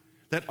lie,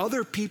 that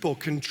other people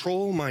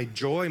control my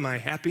joy, my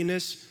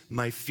happiness,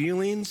 my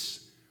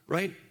feelings,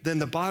 right? Then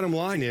the bottom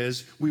line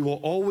is we will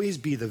always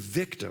be the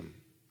victim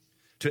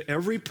to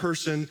every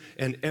person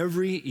and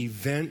every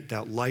event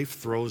that life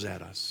throws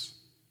at us.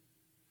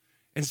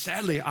 And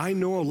sadly, I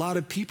know a lot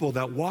of people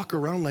that walk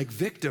around like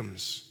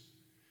victims.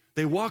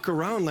 They walk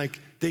around like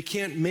they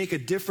can't make a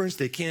difference.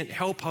 They can't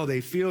help how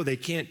they feel. They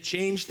can't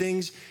change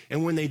things.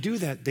 And when they do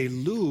that, they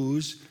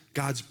lose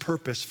God's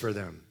purpose for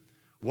them.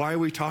 Why are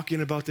we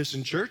talking about this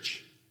in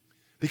church?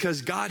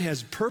 Because God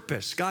has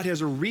purpose. God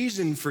has a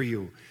reason for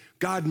you.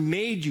 God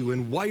made you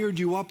and wired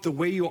you up the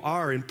way you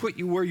are and put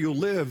you where you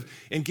live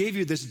and gave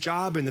you this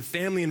job and the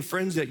family and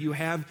friends that you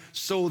have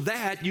so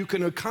that you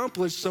can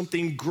accomplish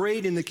something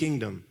great in the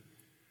kingdom.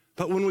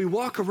 But when we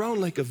walk around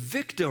like a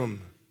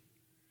victim,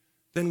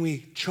 then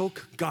we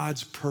choke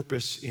God's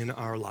purpose in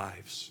our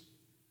lives.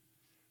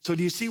 So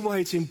do you see why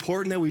it's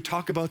important that we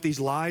talk about these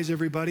lies,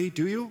 everybody?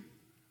 Do you?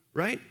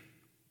 Right?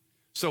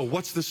 So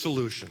what's the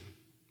solution?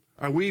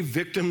 Are we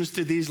victims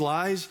to these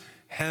lies?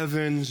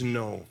 Heavens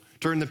no.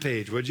 Turn the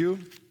page, would you?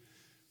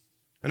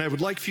 And I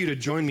would like for you to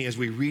join me as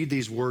we read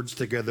these words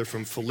together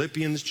from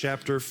Philippians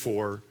chapter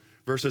 4,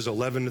 verses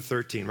 11 to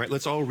 13, right?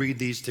 Let's all read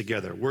these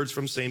together. Words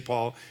from St.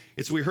 Paul.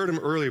 We heard them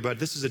earlier, but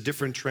this is a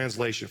different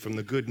translation from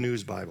the Good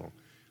News Bible.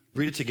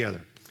 Read it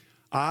together.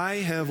 I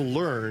have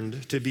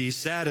learned to be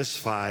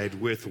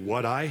satisfied with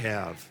what I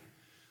have.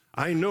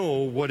 I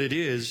know what it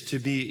is to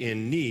be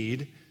in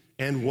need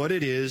and what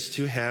it is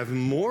to have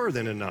more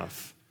than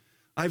enough.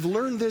 I've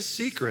learned this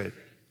secret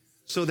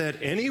so that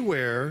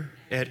anywhere,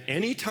 at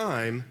any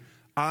time,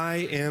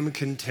 I am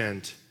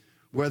content,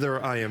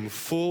 whether I am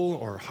full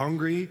or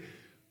hungry,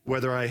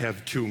 whether I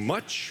have too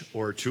much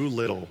or too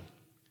little.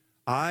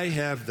 I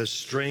have the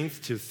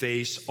strength to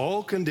face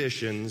all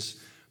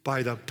conditions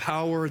by the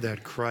power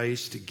that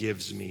Christ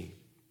gives me.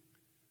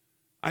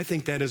 I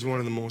think that is one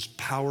of the most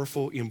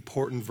powerful,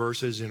 important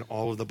verses in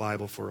all of the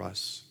Bible for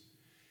us.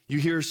 You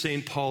hear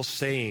St. Paul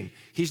saying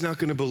he's not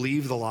going to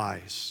believe the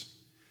lies.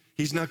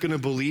 He's not going to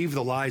believe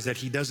the lies that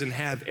he doesn't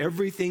have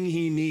everything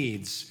he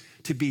needs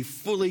to be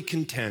fully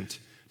content,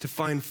 to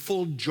find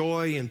full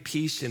joy and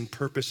peace and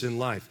purpose in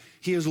life.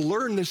 He has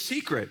learned the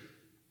secret.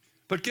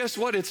 But guess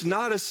what? It's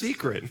not a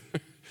secret.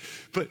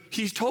 But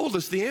he's told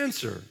us the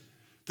answer.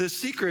 The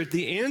secret,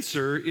 the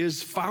answer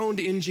is found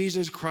in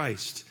Jesus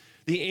Christ.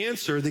 The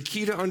answer, the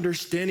key to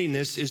understanding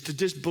this is to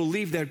just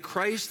believe that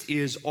Christ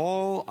is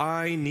all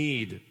I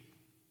need.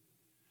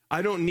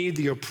 I don't need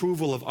the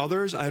approval of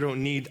others. I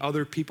don't need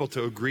other people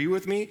to agree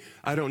with me.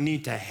 I don't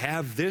need to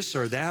have this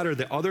or that or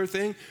the other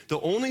thing.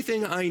 The only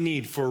thing I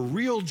need for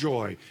real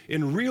joy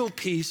and real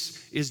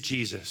peace is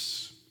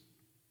Jesus.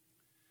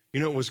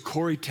 You know, it was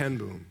Corrie ten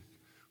Boom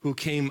who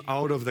came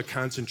out of the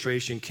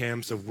concentration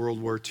camps of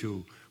World War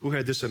II, who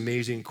had this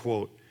amazing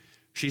quote.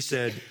 She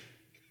said,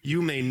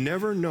 "You may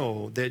never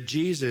know that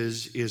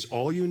Jesus is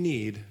all you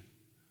need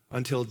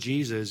until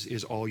Jesus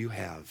is all you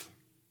have."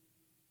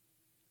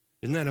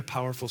 Isn't that a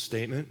powerful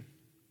statement?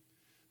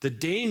 The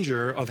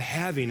danger of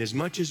having as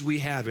much as we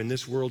have in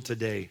this world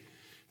today,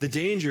 the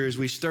danger is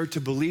we start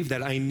to believe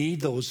that I need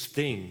those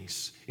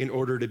things in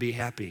order to be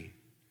happy.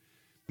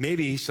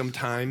 Maybe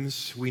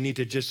sometimes we need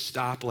to just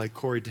stop like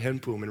Corrie ten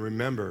Boom and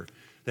remember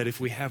that if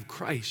we have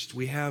Christ,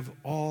 we have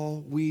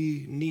all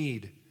we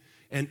need.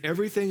 And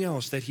everything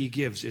else that he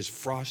gives is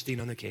frosting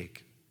on the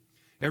cake.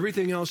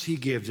 Everything else he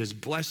gives is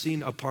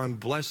blessing upon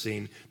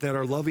blessing that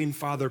our loving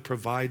Father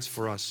provides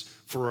for us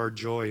for our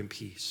joy and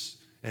peace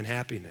and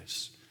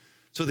happiness.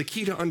 So the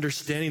key to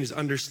understanding is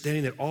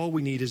understanding that all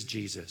we need is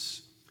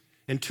Jesus.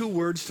 And two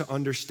words to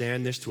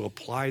understand this, to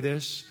apply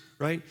this,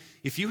 right?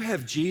 If you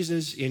have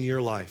Jesus in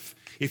your life,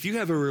 if you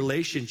have a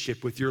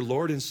relationship with your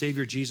Lord and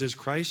Savior Jesus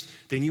Christ,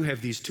 then you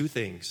have these two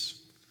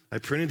things. I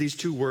printed these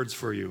two words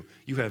for you.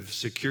 You have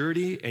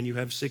security and you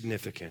have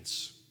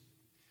significance.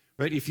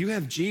 right? If you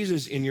have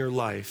Jesus in your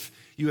life,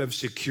 you have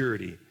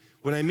security.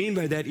 What I mean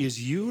by that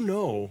is you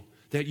know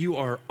that you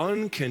are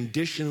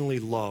unconditionally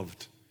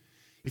loved.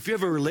 If you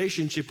have a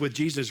relationship with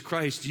Jesus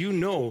Christ, you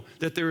know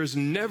that there is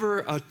never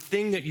a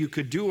thing that you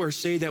could do or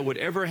say that would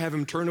ever have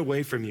him turn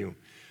away from you.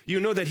 You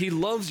know that he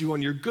loves you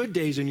on your good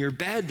days and your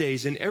bad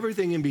days and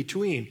everything in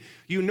between.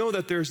 You know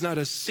that there's not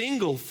a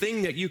single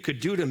thing that you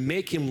could do to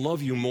make him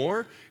love you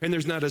more, and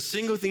there's not a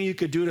single thing you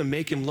could do to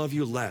make him love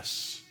you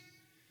less.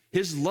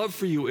 His love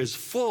for you is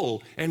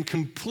full and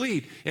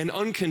complete and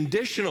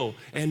unconditional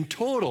and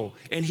total,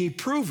 and he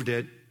proved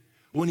it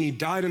when he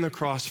died on the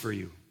cross for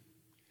you.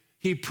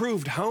 He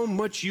proved how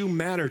much you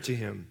matter to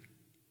him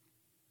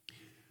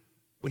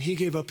when he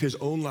gave up his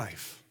own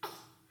life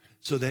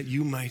so that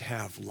you might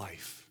have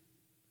life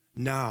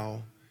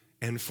now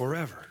and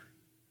forever.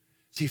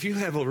 See, if you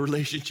have a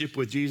relationship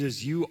with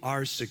Jesus, you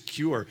are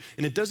secure.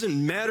 And it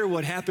doesn't matter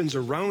what happens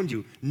around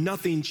you.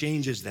 Nothing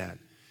changes that.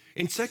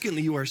 And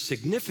secondly, you are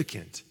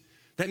significant.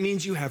 That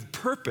means you have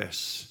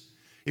purpose.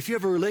 If you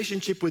have a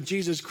relationship with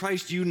Jesus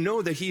Christ, you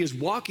know that he is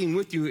walking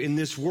with you in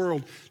this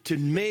world to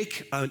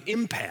make an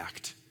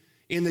impact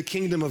in the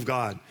kingdom of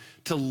God,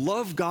 to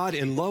love God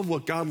and love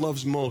what God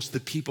loves most, the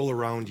people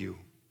around you,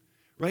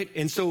 right?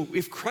 And so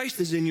if Christ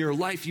is in your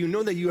life, you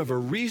know that you have a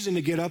reason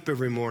to get up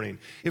every morning.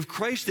 If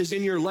Christ is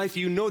in your life,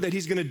 you know that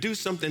he's going to do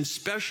something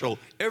special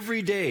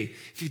every day.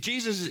 If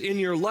Jesus is in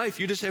your life,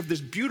 you just have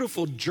this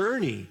beautiful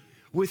journey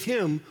with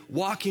him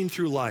walking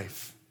through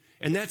life.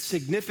 And that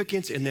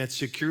significance and that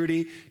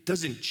security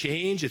doesn't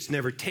change. It's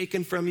never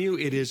taken from you.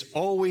 It is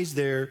always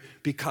there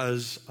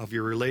because of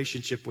your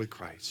relationship with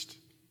Christ.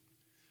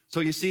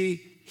 So you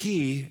see,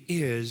 he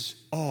is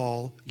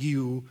all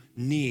you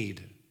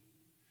need.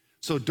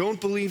 So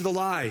don't believe the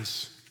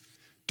lies.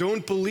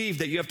 Don't believe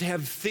that you have to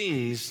have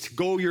things to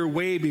go your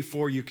way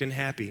before you can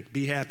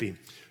be happy.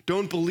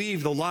 Don't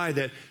believe the lie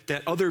that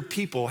other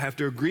people have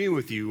to agree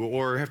with you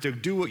or have to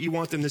do what you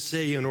want them to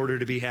say in order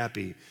to be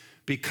happy.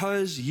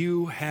 Because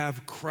you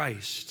have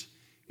Christ,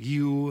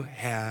 you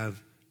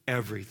have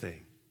everything.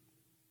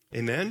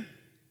 Amen?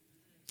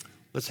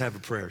 Let's have a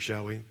prayer,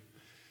 shall we?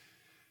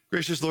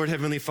 Gracious Lord,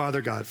 Heavenly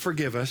Father God,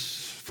 forgive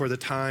us for the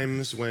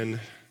times when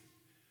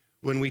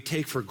we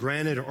take for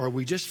granted or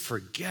we just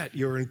forget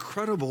your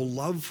incredible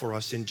love for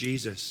us in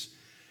Jesus.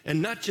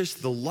 And not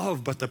just the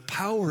love, but the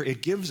power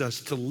it gives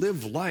us to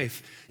live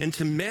life and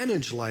to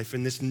manage life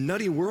in this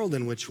nutty world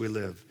in which we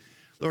live.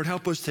 Lord,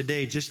 help us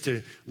today just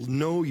to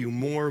know you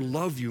more,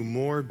 love you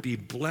more, be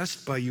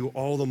blessed by you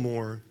all the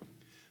more,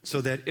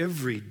 so that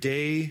every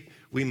day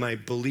we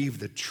might believe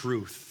the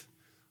truth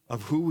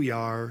of who we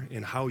are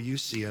and how you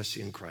see us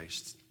in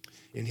Christ.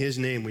 In his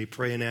name we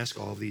pray and ask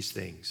all of these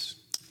things.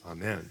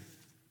 Amen.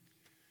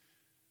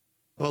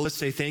 Well, let's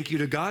say thank you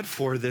to God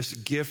for this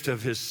gift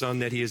of his son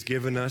that he has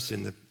given us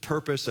in the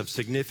purpose of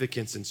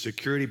significance and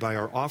security by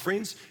our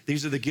offerings.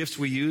 These are the gifts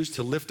we use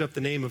to lift up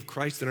the name of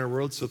Christ in our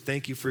world, so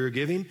thank you for your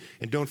giving.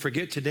 And don't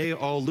forget, today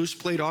all loose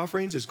plate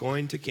offerings is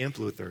going to Camp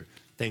Luther.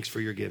 Thanks for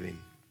your giving.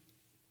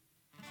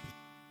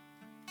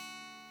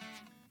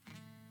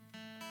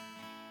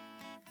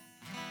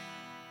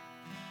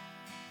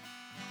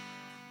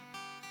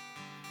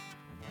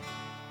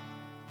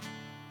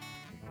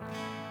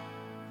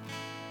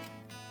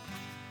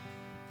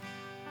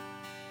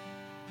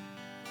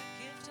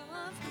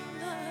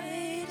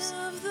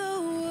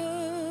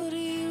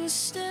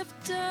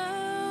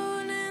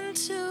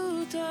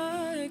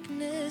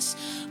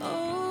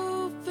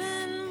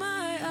 Open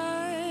my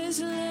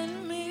eyes, let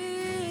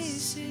me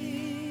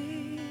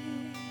see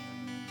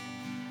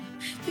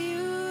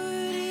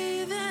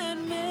beauty that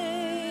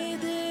made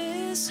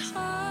this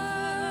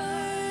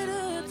heart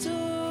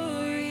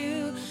adore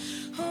you.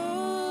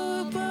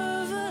 Hope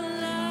of a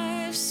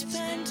life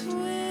spent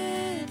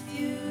with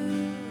you.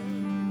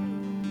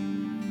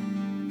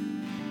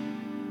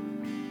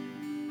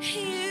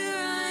 Here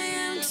I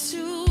am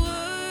to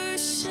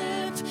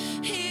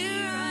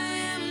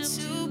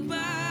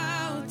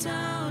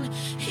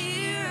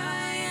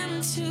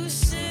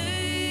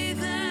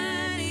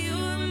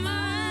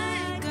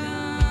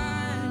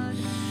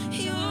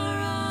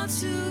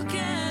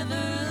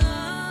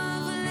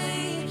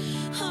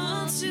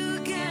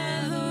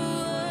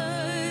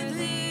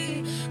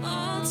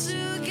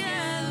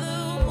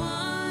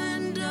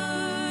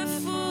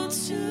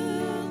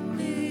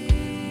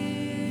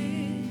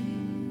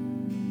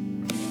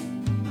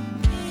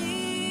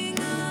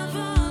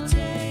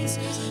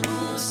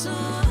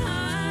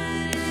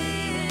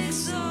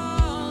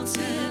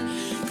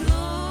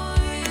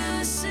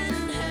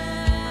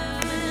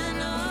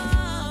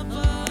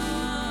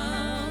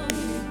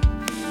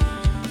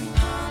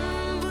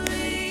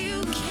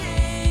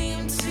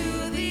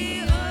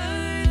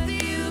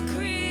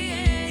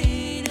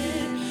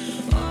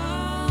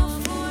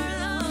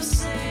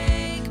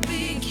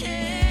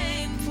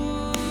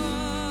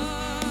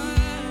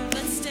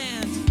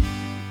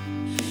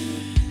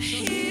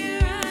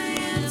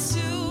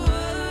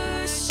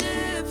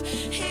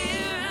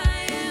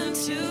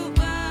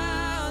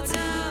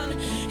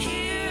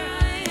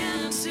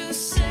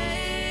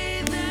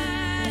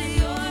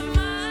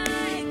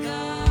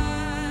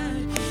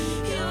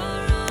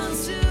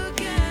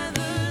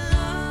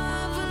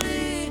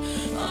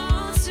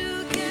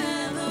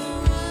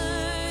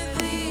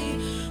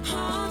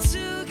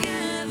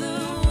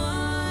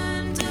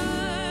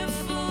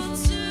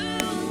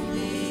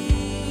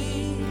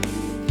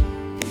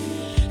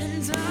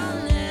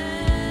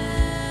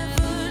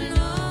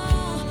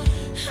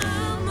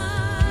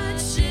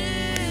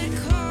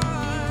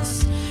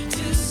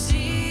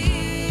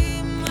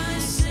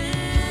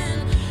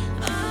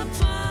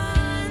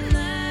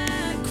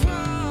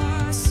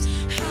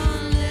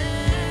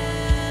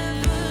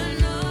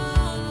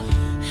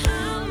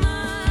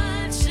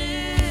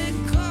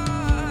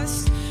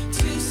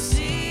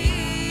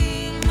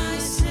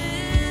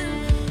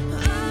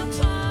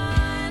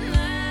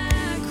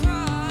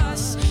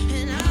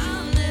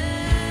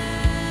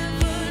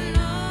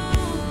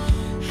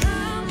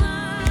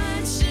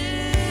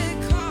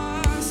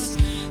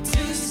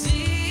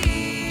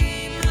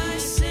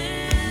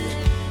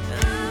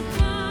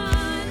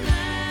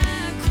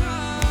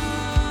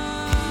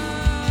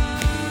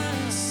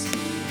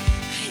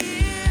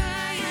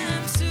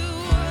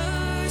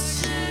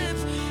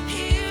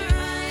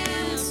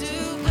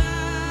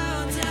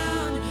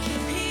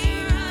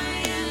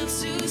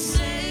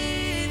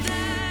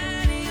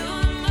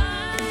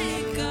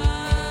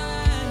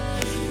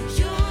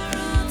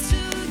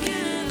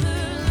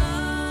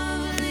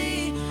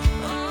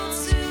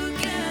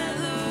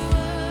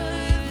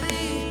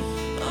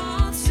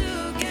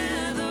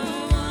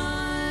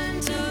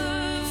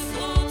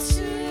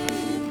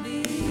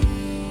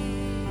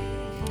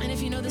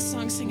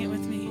Sing it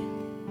with me.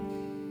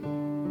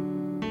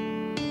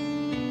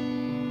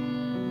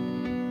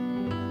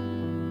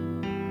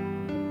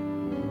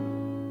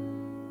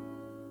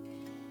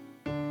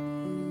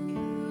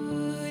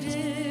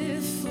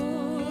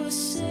 Beautiful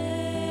Savior,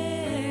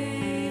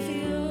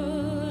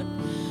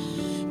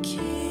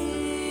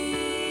 King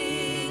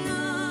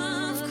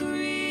of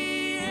creation,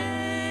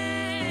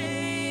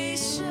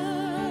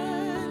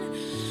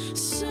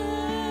 Son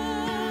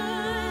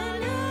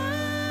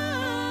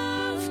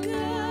of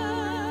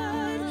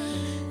God,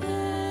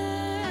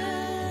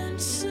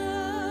 and Son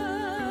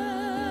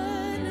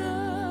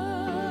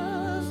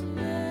of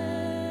Man.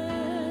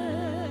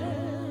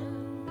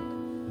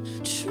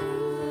 Truly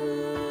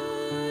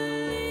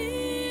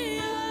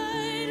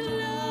I'd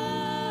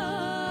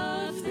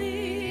love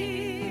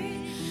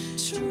thee,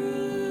 truly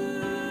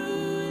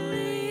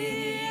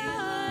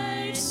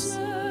I'd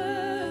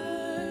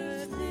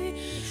serve thee,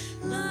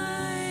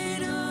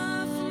 light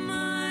of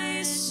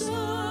my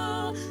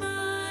soul,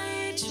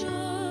 my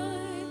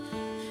joy,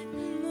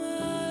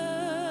 my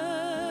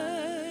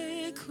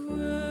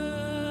crown.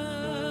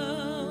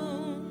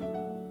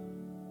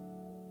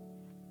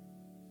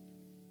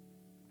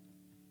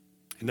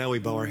 And now we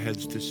bow our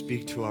heads to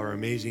speak to our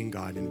amazing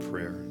God in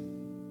prayer.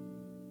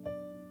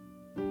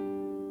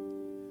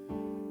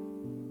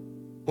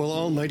 Well,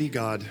 Almighty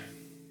God,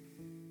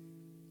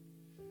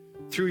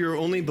 through your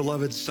only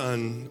beloved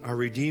Son, our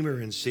Redeemer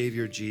and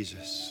Savior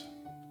Jesus,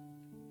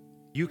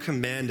 you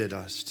commanded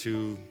us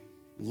to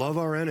love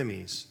our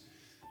enemies,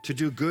 to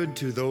do good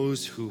to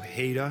those who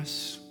hate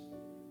us,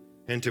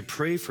 and to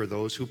pray for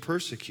those who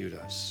persecute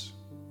us.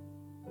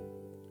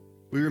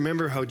 We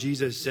remember how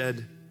Jesus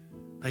said,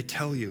 I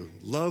tell you,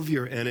 love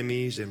your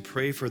enemies and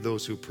pray for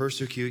those who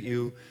persecute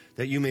you,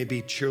 that you may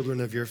be children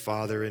of your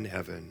Father in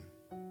heaven.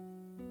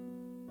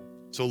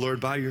 So, Lord,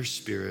 by your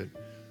Spirit,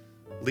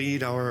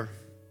 lead our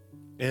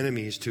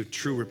enemies to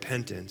true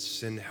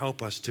repentance and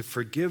help us to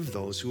forgive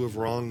those who have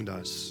wronged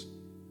us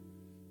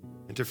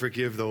and to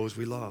forgive those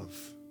we love.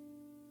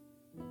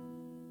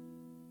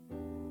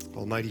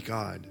 Almighty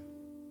God,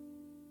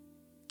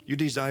 you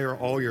desire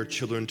all your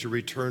children to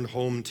return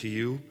home to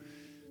you,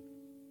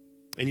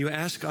 and you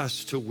ask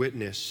us to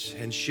witness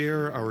and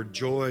share our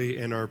joy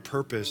and our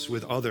purpose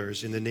with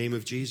others in the name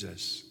of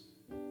Jesus.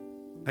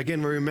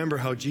 Again, we remember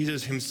how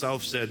Jesus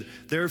himself said,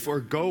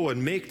 therefore go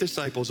and make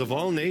disciples of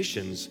all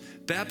nations,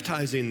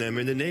 baptizing them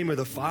in the name of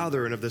the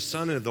Father and of the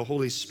Son and of the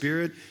Holy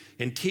Spirit,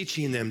 and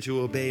teaching them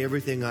to obey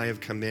everything I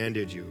have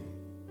commanded you.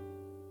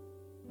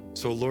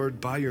 So, Lord,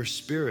 by your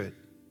Spirit,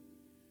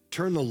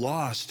 turn the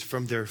lost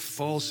from their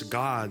false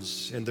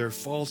gods and their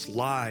false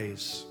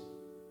lies,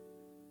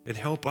 and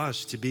help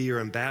us to be your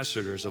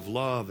ambassadors of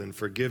love and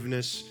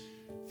forgiveness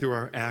through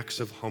our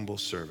acts of humble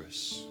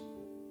service.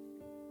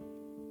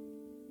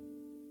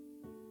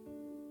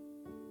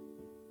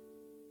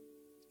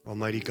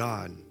 Almighty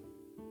God,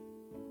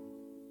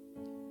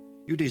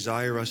 you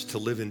desire us to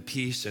live in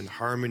peace and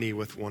harmony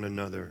with one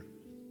another,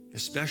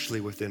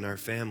 especially within our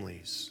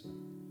families.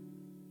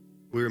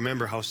 We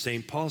remember how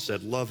St. Paul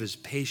said, love is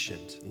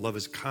patient, love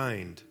is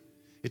kind.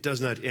 It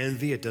does not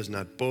envy, it does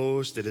not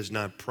boast, it is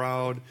not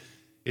proud,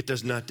 it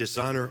does not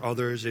dishonor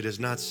others, it is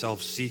not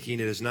self-seeking,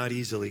 it is not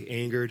easily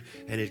angered,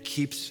 and it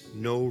keeps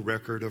no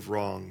record of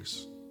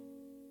wrongs.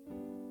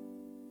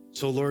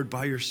 So, Lord,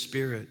 by your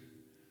Spirit,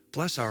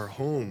 bless our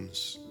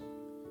homes,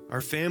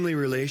 our family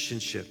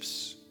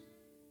relationships,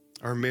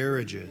 our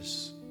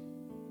marriages,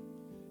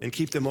 and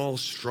keep them all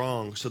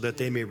strong so that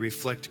they may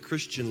reflect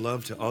Christian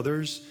love to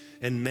others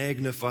and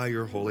magnify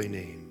your holy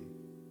name.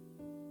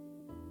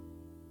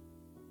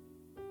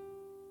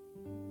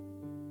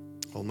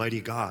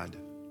 Almighty God,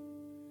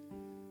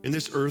 in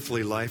this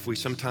earthly life, we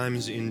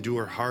sometimes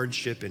endure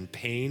hardship and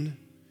pain,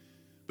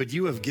 but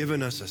you have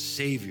given us a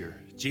Savior,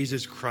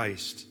 Jesus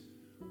Christ,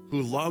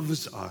 who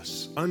loves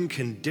us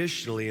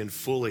unconditionally and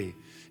fully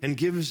and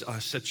gives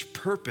us such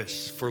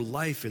purpose for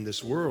life in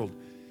this world.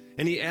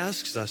 And he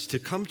asks us to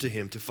come to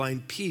him to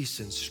find peace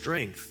and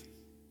strength.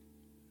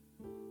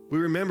 We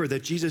remember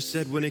that Jesus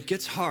said, when it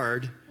gets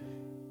hard,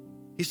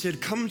 he said,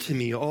 come to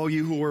me, all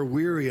you who are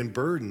weary and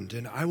burdened,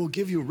 and I will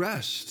give you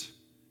rest.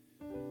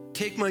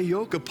 Take my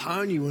yoke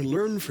upon you and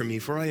learn from me,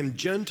 for I am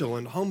gentle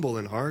and humble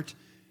in heart,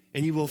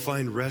 and you will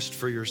find rest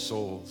for your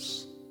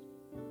souls.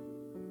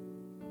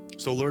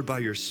 So, Lord, by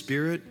your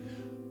Spirit,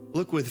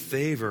 look with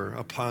favor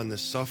upon the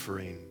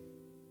suffering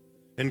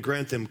and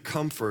grant them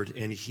comfort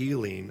and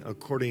healing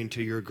according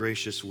to your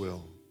gracious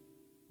will.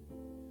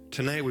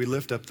 Tonight, we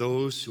lift up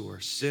those who are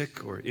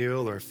sick or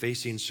ill or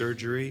facing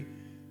surgery.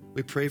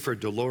 We pray for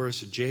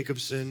Dolores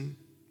Jacobson,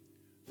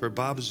 for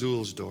Bob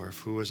Zulsdorf,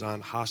 who is on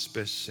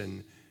hospice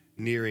and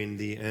nearing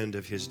the end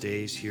of his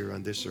days here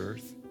on this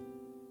earth,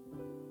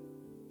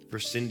 for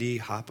Cindy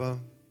Hoppe,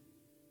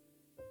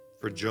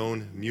 for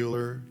Joan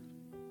Mueller,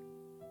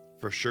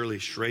 for Shirley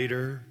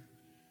Schrader,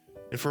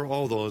 and for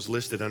all those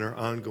listed on our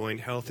ongoing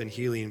health and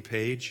healing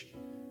page.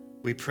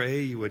 We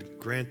pray you would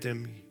grant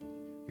them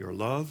your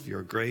love,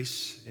 your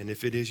grace, and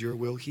if it is your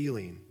will,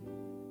 healing.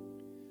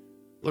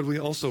 Lord, we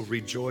also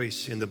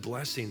rejoice in the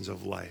blessings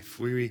of life.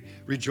 We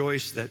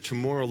rejoice that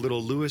tomorrow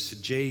little Lewis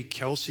J.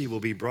 Kelsey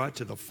will be brought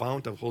to the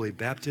fount of holy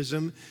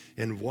baptism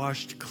and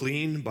washed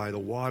clean by the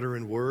water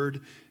and word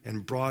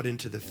and brought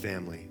into the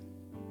family.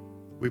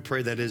 We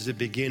pray that is the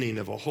beginning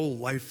of a whole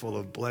life full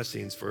of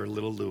blessings for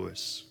little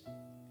Lewis.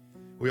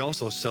 We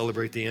also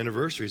celebrate the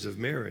anniversaries of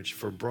marriage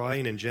for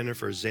Brian and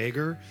Jennifer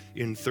Zager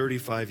in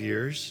 35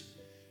 years,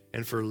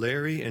 and for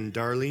Larry and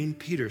Darlene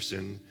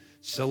Peterson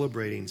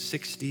celebrating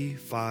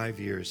 65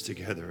 years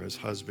together as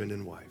husband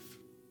and wife.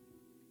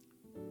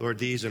 Lord,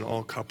 these and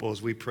all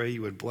couples, we pray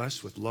you would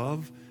bless with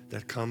love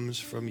that comes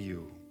from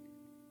you.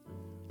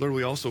 Lord,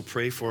 we also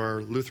pray for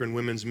our Lutheran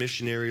Women's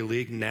Missionary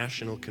League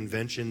National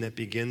Convention that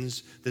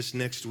begins this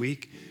next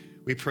week.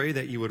 We pray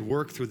that you would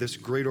work through this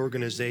great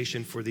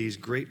organization for these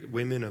great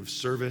women of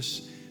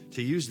service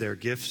to use their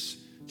gifts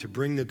to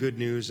bring the good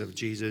news of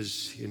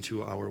Jesus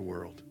into our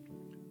world.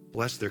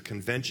 Bless their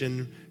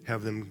convention,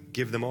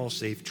 give them all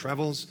safe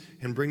travels,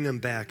 and bring them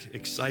back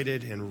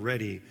excited and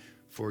ready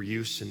for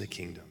use in the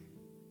kingdom.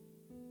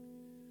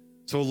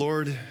 So,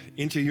 Lord,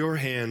 into your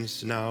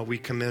hands now we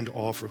commend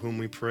all for whom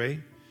we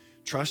pray,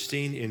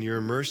 trusting in your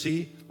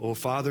mercy, O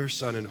Father,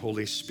 Son, and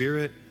Holy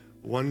Spirit,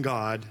 one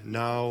God,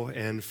 now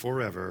and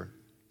forever.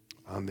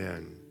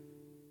 Amen.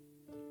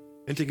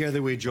 And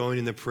together we join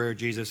in the prayer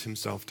Jesus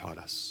himself taught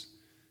us.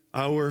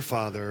 Our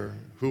Father,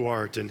 who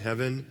art in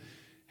heaven,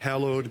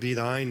 hallowed be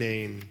thy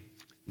name.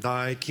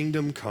 Thy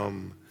kingdom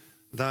come,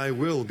 thy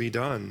will be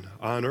done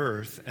on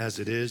earth as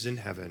it is in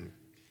heaven.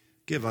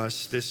 Give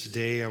us this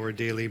day our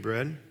daily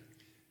bread,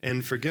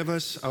 and forgive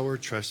us our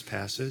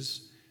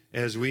trespasses,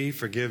 as we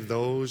forgive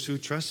those who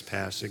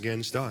trespass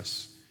against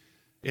us.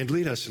 And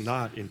lead us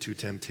not into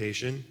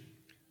temptation,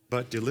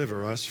 but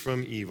deliver us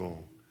from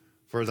evil.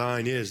 For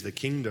thine is the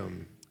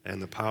kingdom,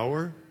 and the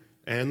power,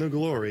 and the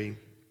glory,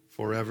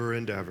 forever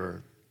and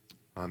ever.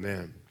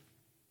 Amen.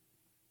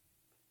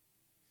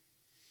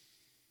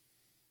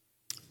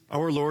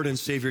 Our Lord and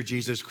Savior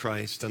Jesus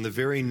Christ, on the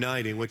very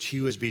night in which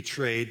he was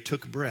betrayed,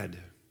 took bread.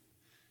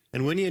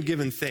 And when he had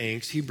given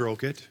thanks, he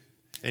broke it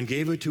and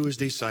gave it to his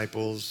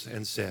disciples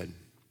and said,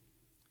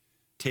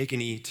 "Take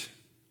and eat.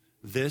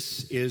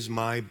 This is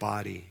my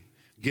body,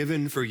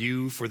 given for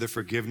you for the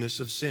forgiveness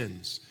of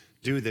sins.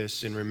 Do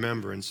this in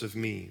remembrance of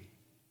me."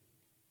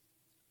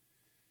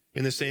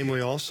 In the same way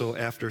also,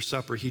 after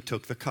supper, he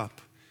took the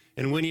cup.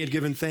 And when he had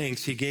given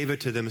thanks, he gave it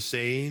to them,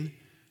 saying,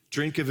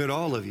 "Drink of it,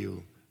 all of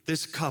you.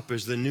 This cup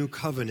is the new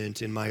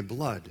covenant in my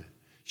blood,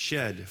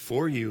 shed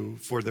for you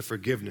for the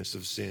forgiveness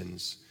of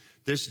sins.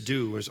 This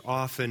do as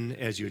often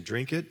as you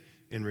drink it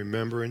in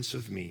remembrance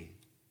of me."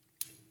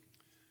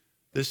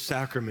 This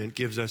sacrament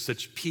gives us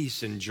such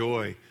peace and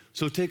joy.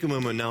 So take a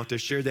moment now to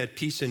share that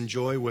peace and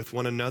joy with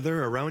one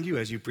another around you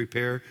as you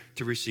prepare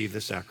to receive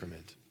the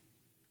sacrament.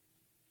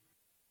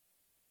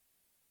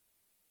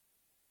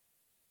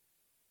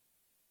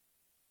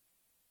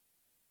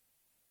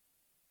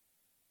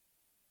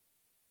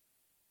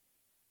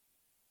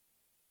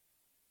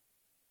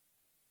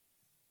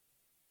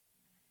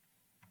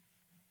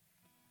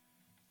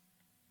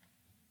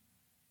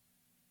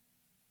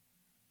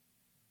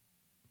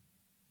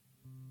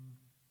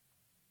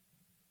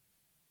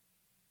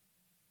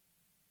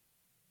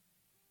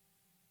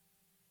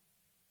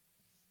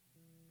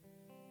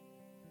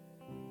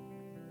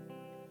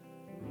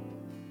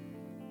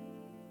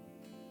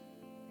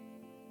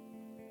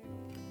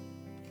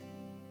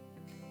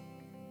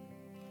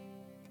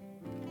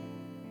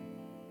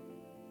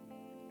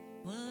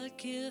 What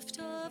gift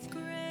of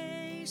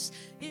grace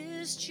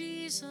is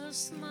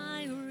Jesus,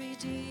 my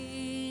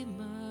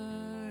Redeemer?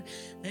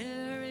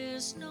 There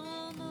is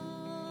no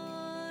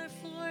more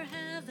for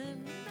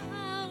heaven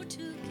now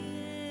to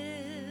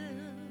give.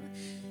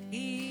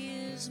 He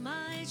is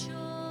my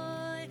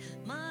joy,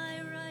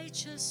 my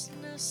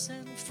righteousness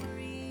and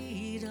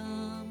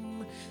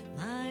freedom,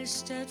 my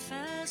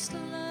steadfast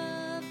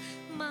love,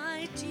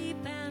 my deep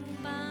and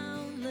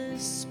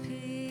boundless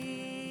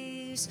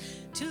peace.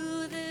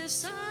 To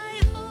this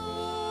I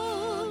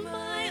hold,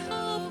 my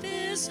hope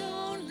is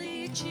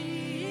only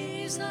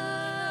Jesus,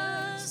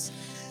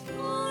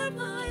 for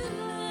my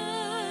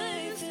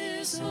life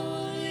is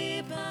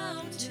wholly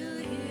bound to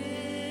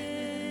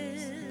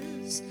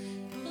his.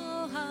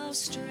 Oh, how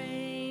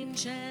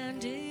strange and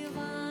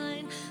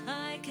divine,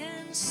 I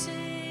can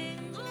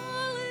sing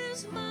all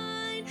is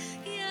mine,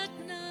 yet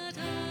not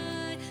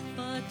I,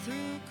 but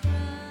through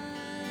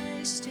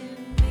Christ in me.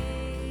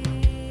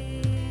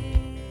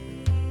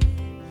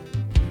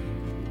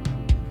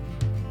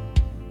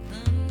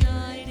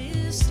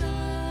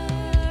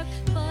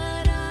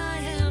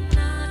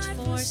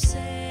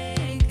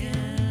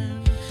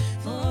 Forsaken,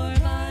 for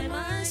by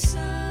my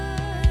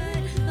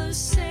side the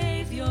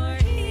Savior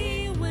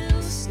he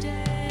will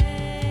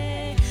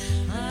stay.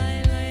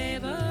 I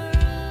labor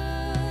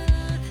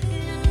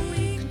in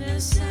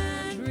weakness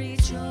and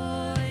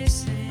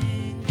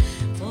rejoicing,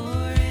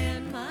 for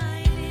in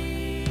my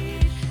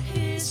need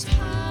his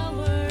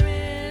power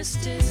is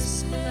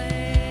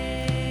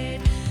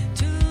displayed.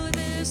 To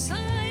this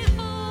I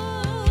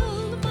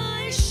hold,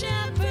 my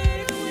shepherd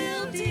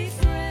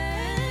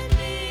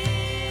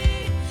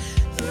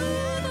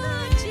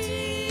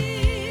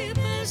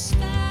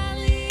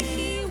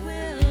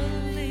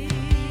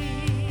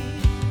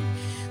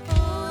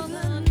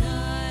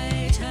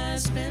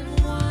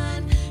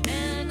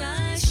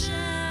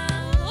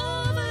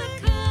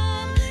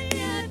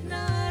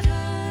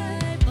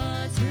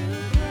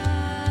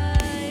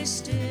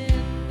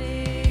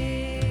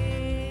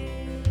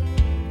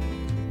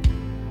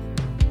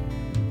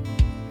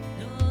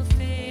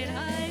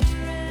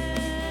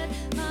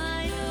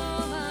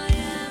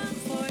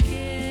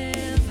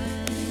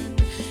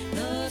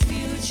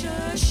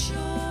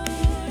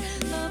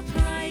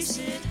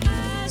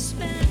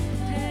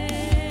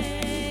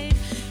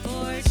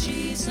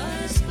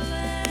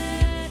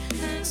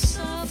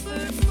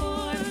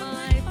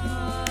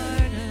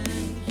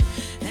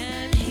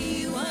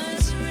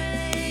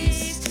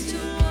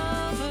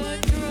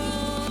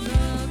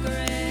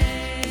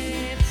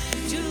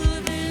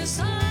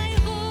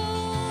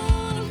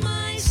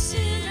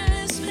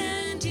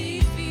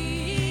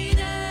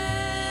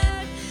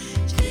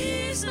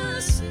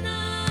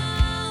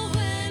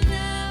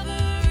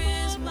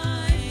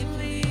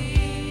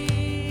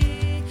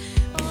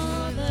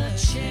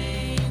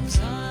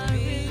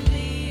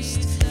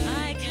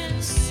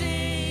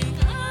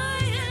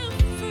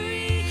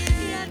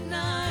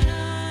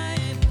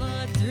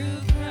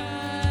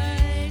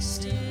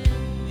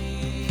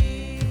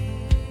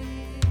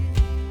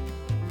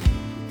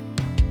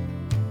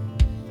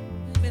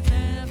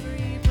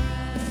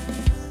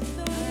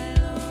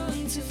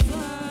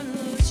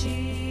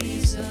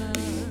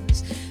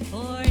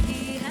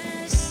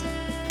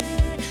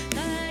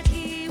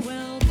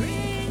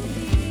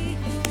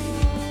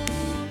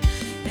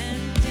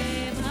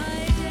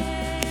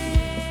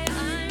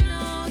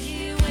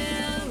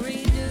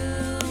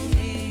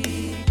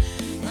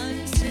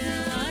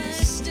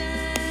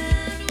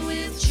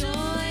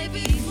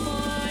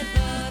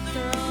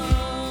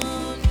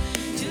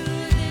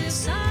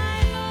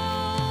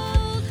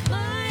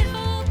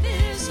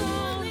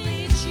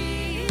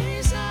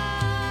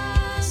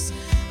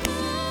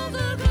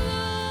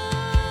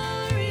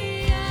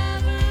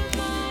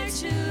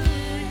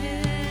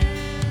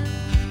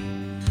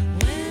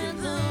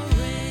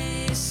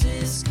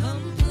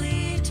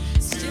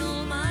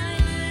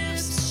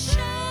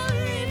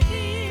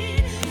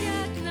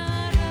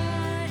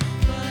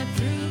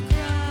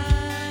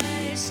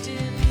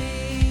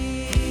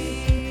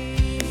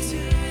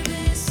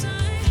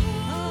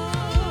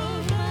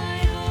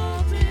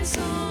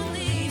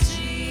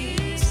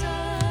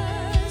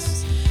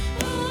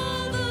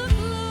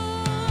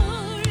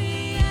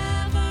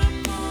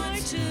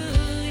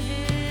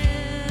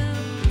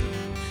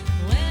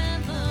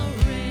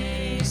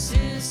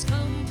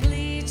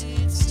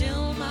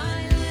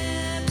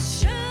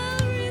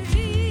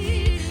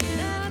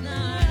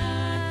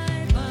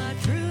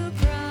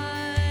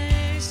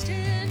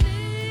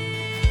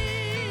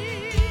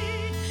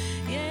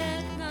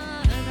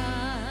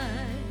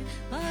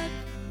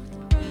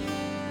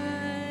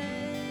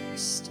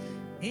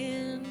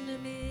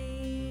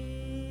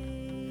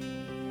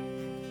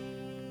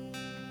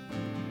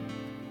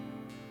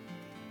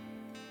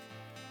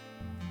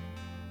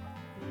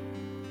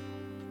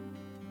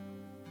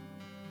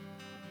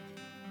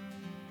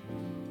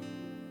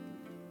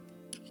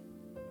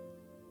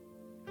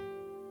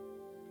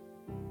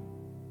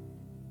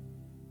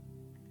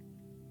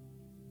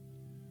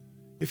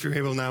If you're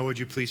able now, would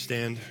you please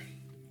stand?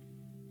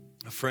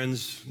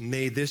 Friends,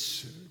 may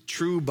this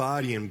true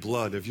body and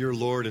blood of your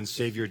Lord and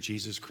Savior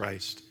Jesus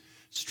Christ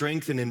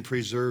strengthen and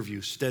preserve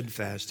you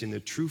steadfast in the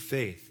true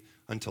faith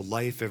unto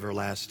life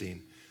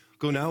everlasting.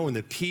 Go now in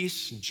the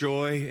peace,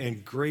 joy,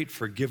 and great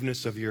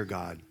forgiveness of your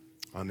God.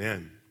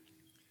 Amen.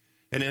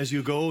 And as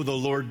you go, the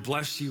Lord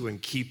bless you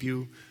and keep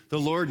you. The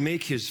Lord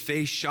make his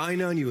face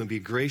shine on you and be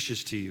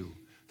gracious to you.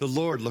 The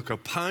Lord look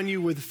upon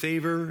you with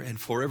favor and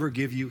forever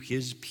give you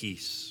his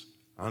peace.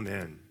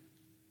 Amen.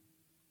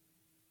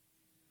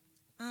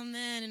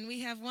 Amen. And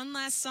we have one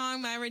last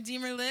song, My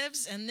Redeemer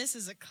Lives, and this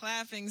is a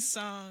clapping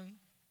song.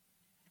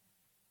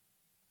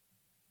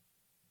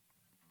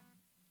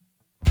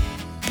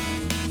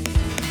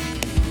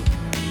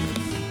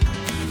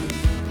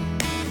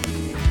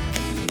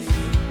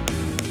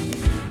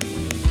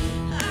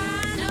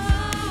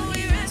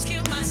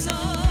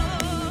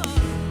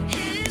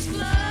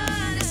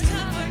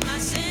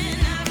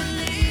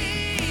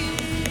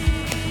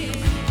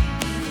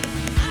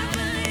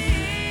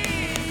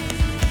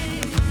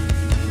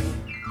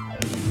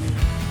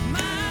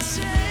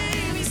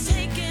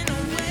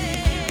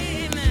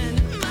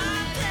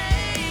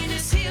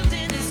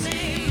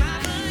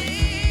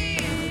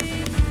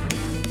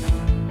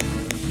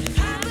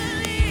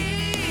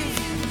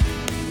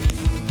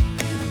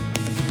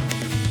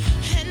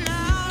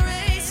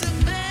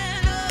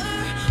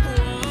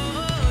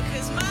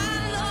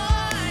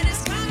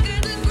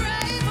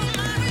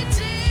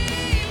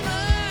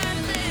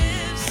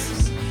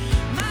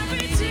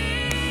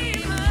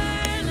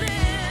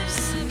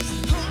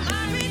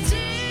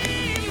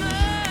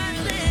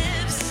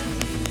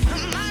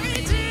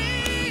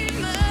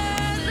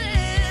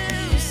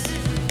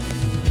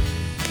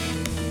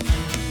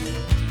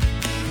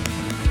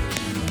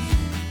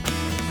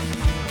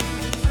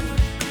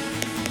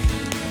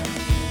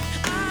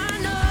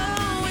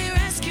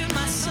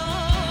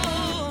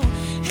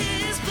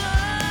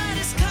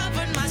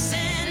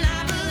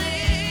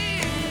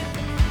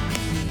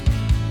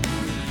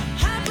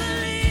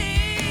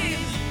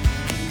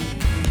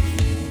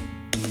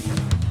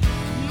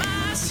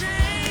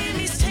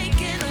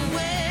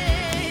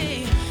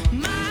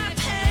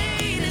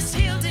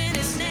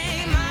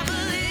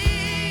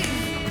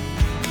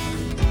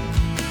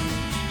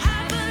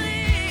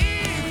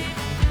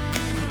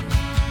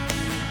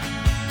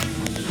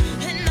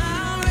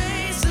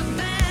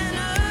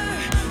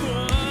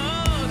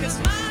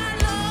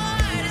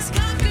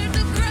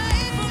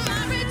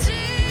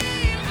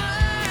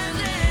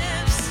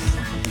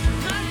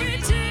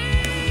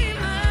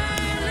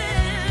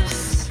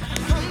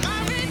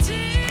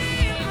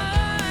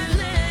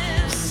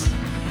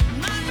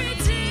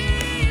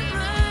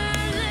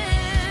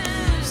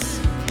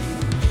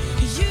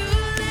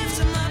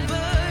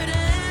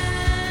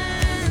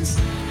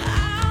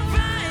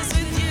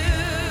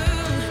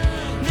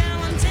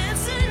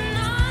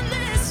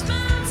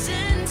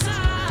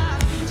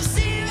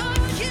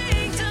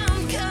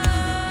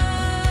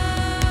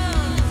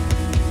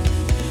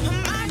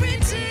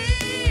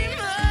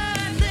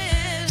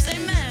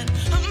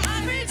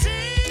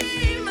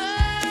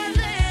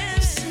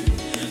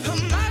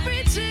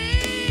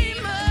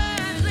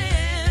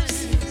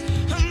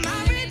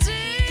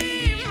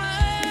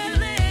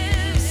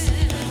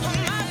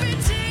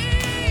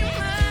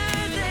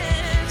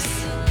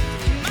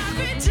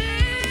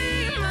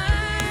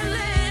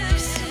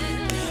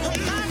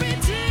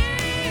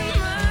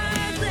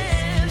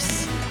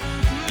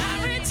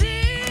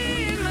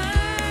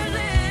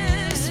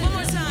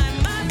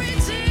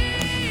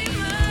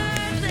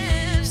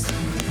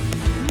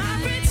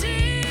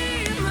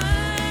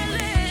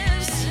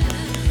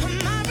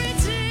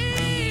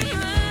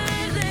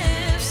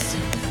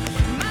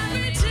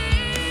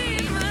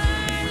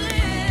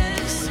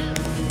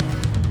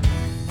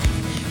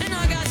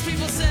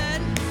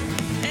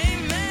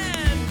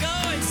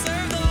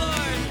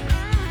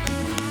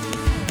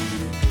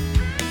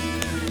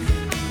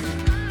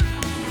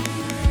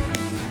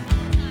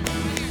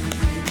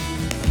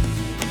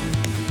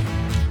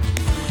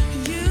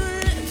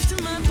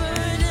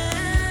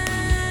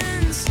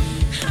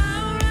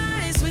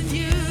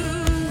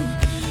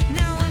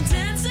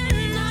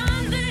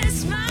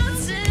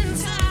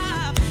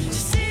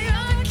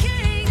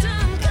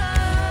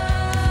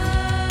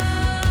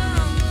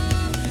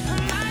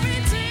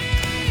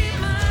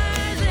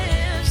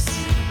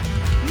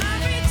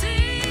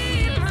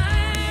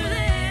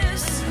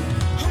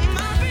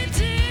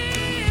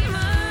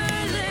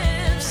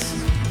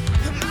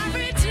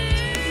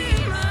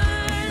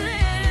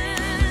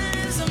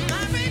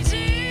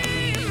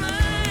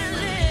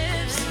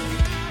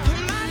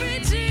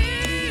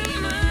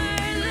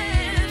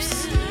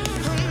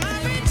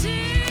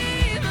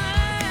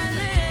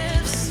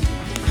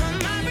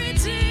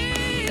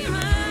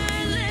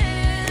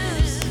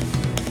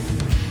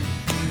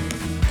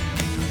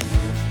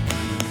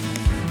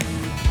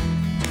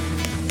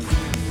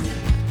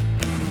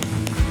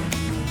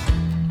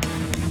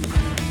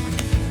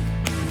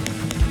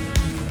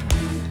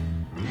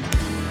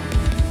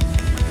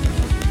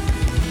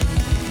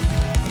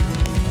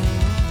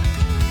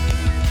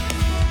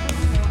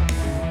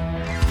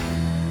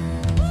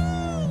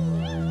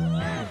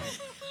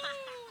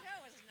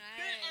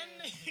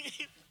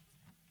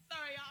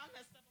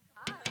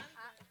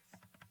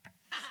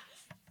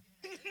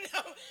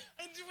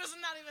 was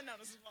not even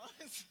noticeable.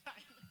 It's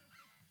fine.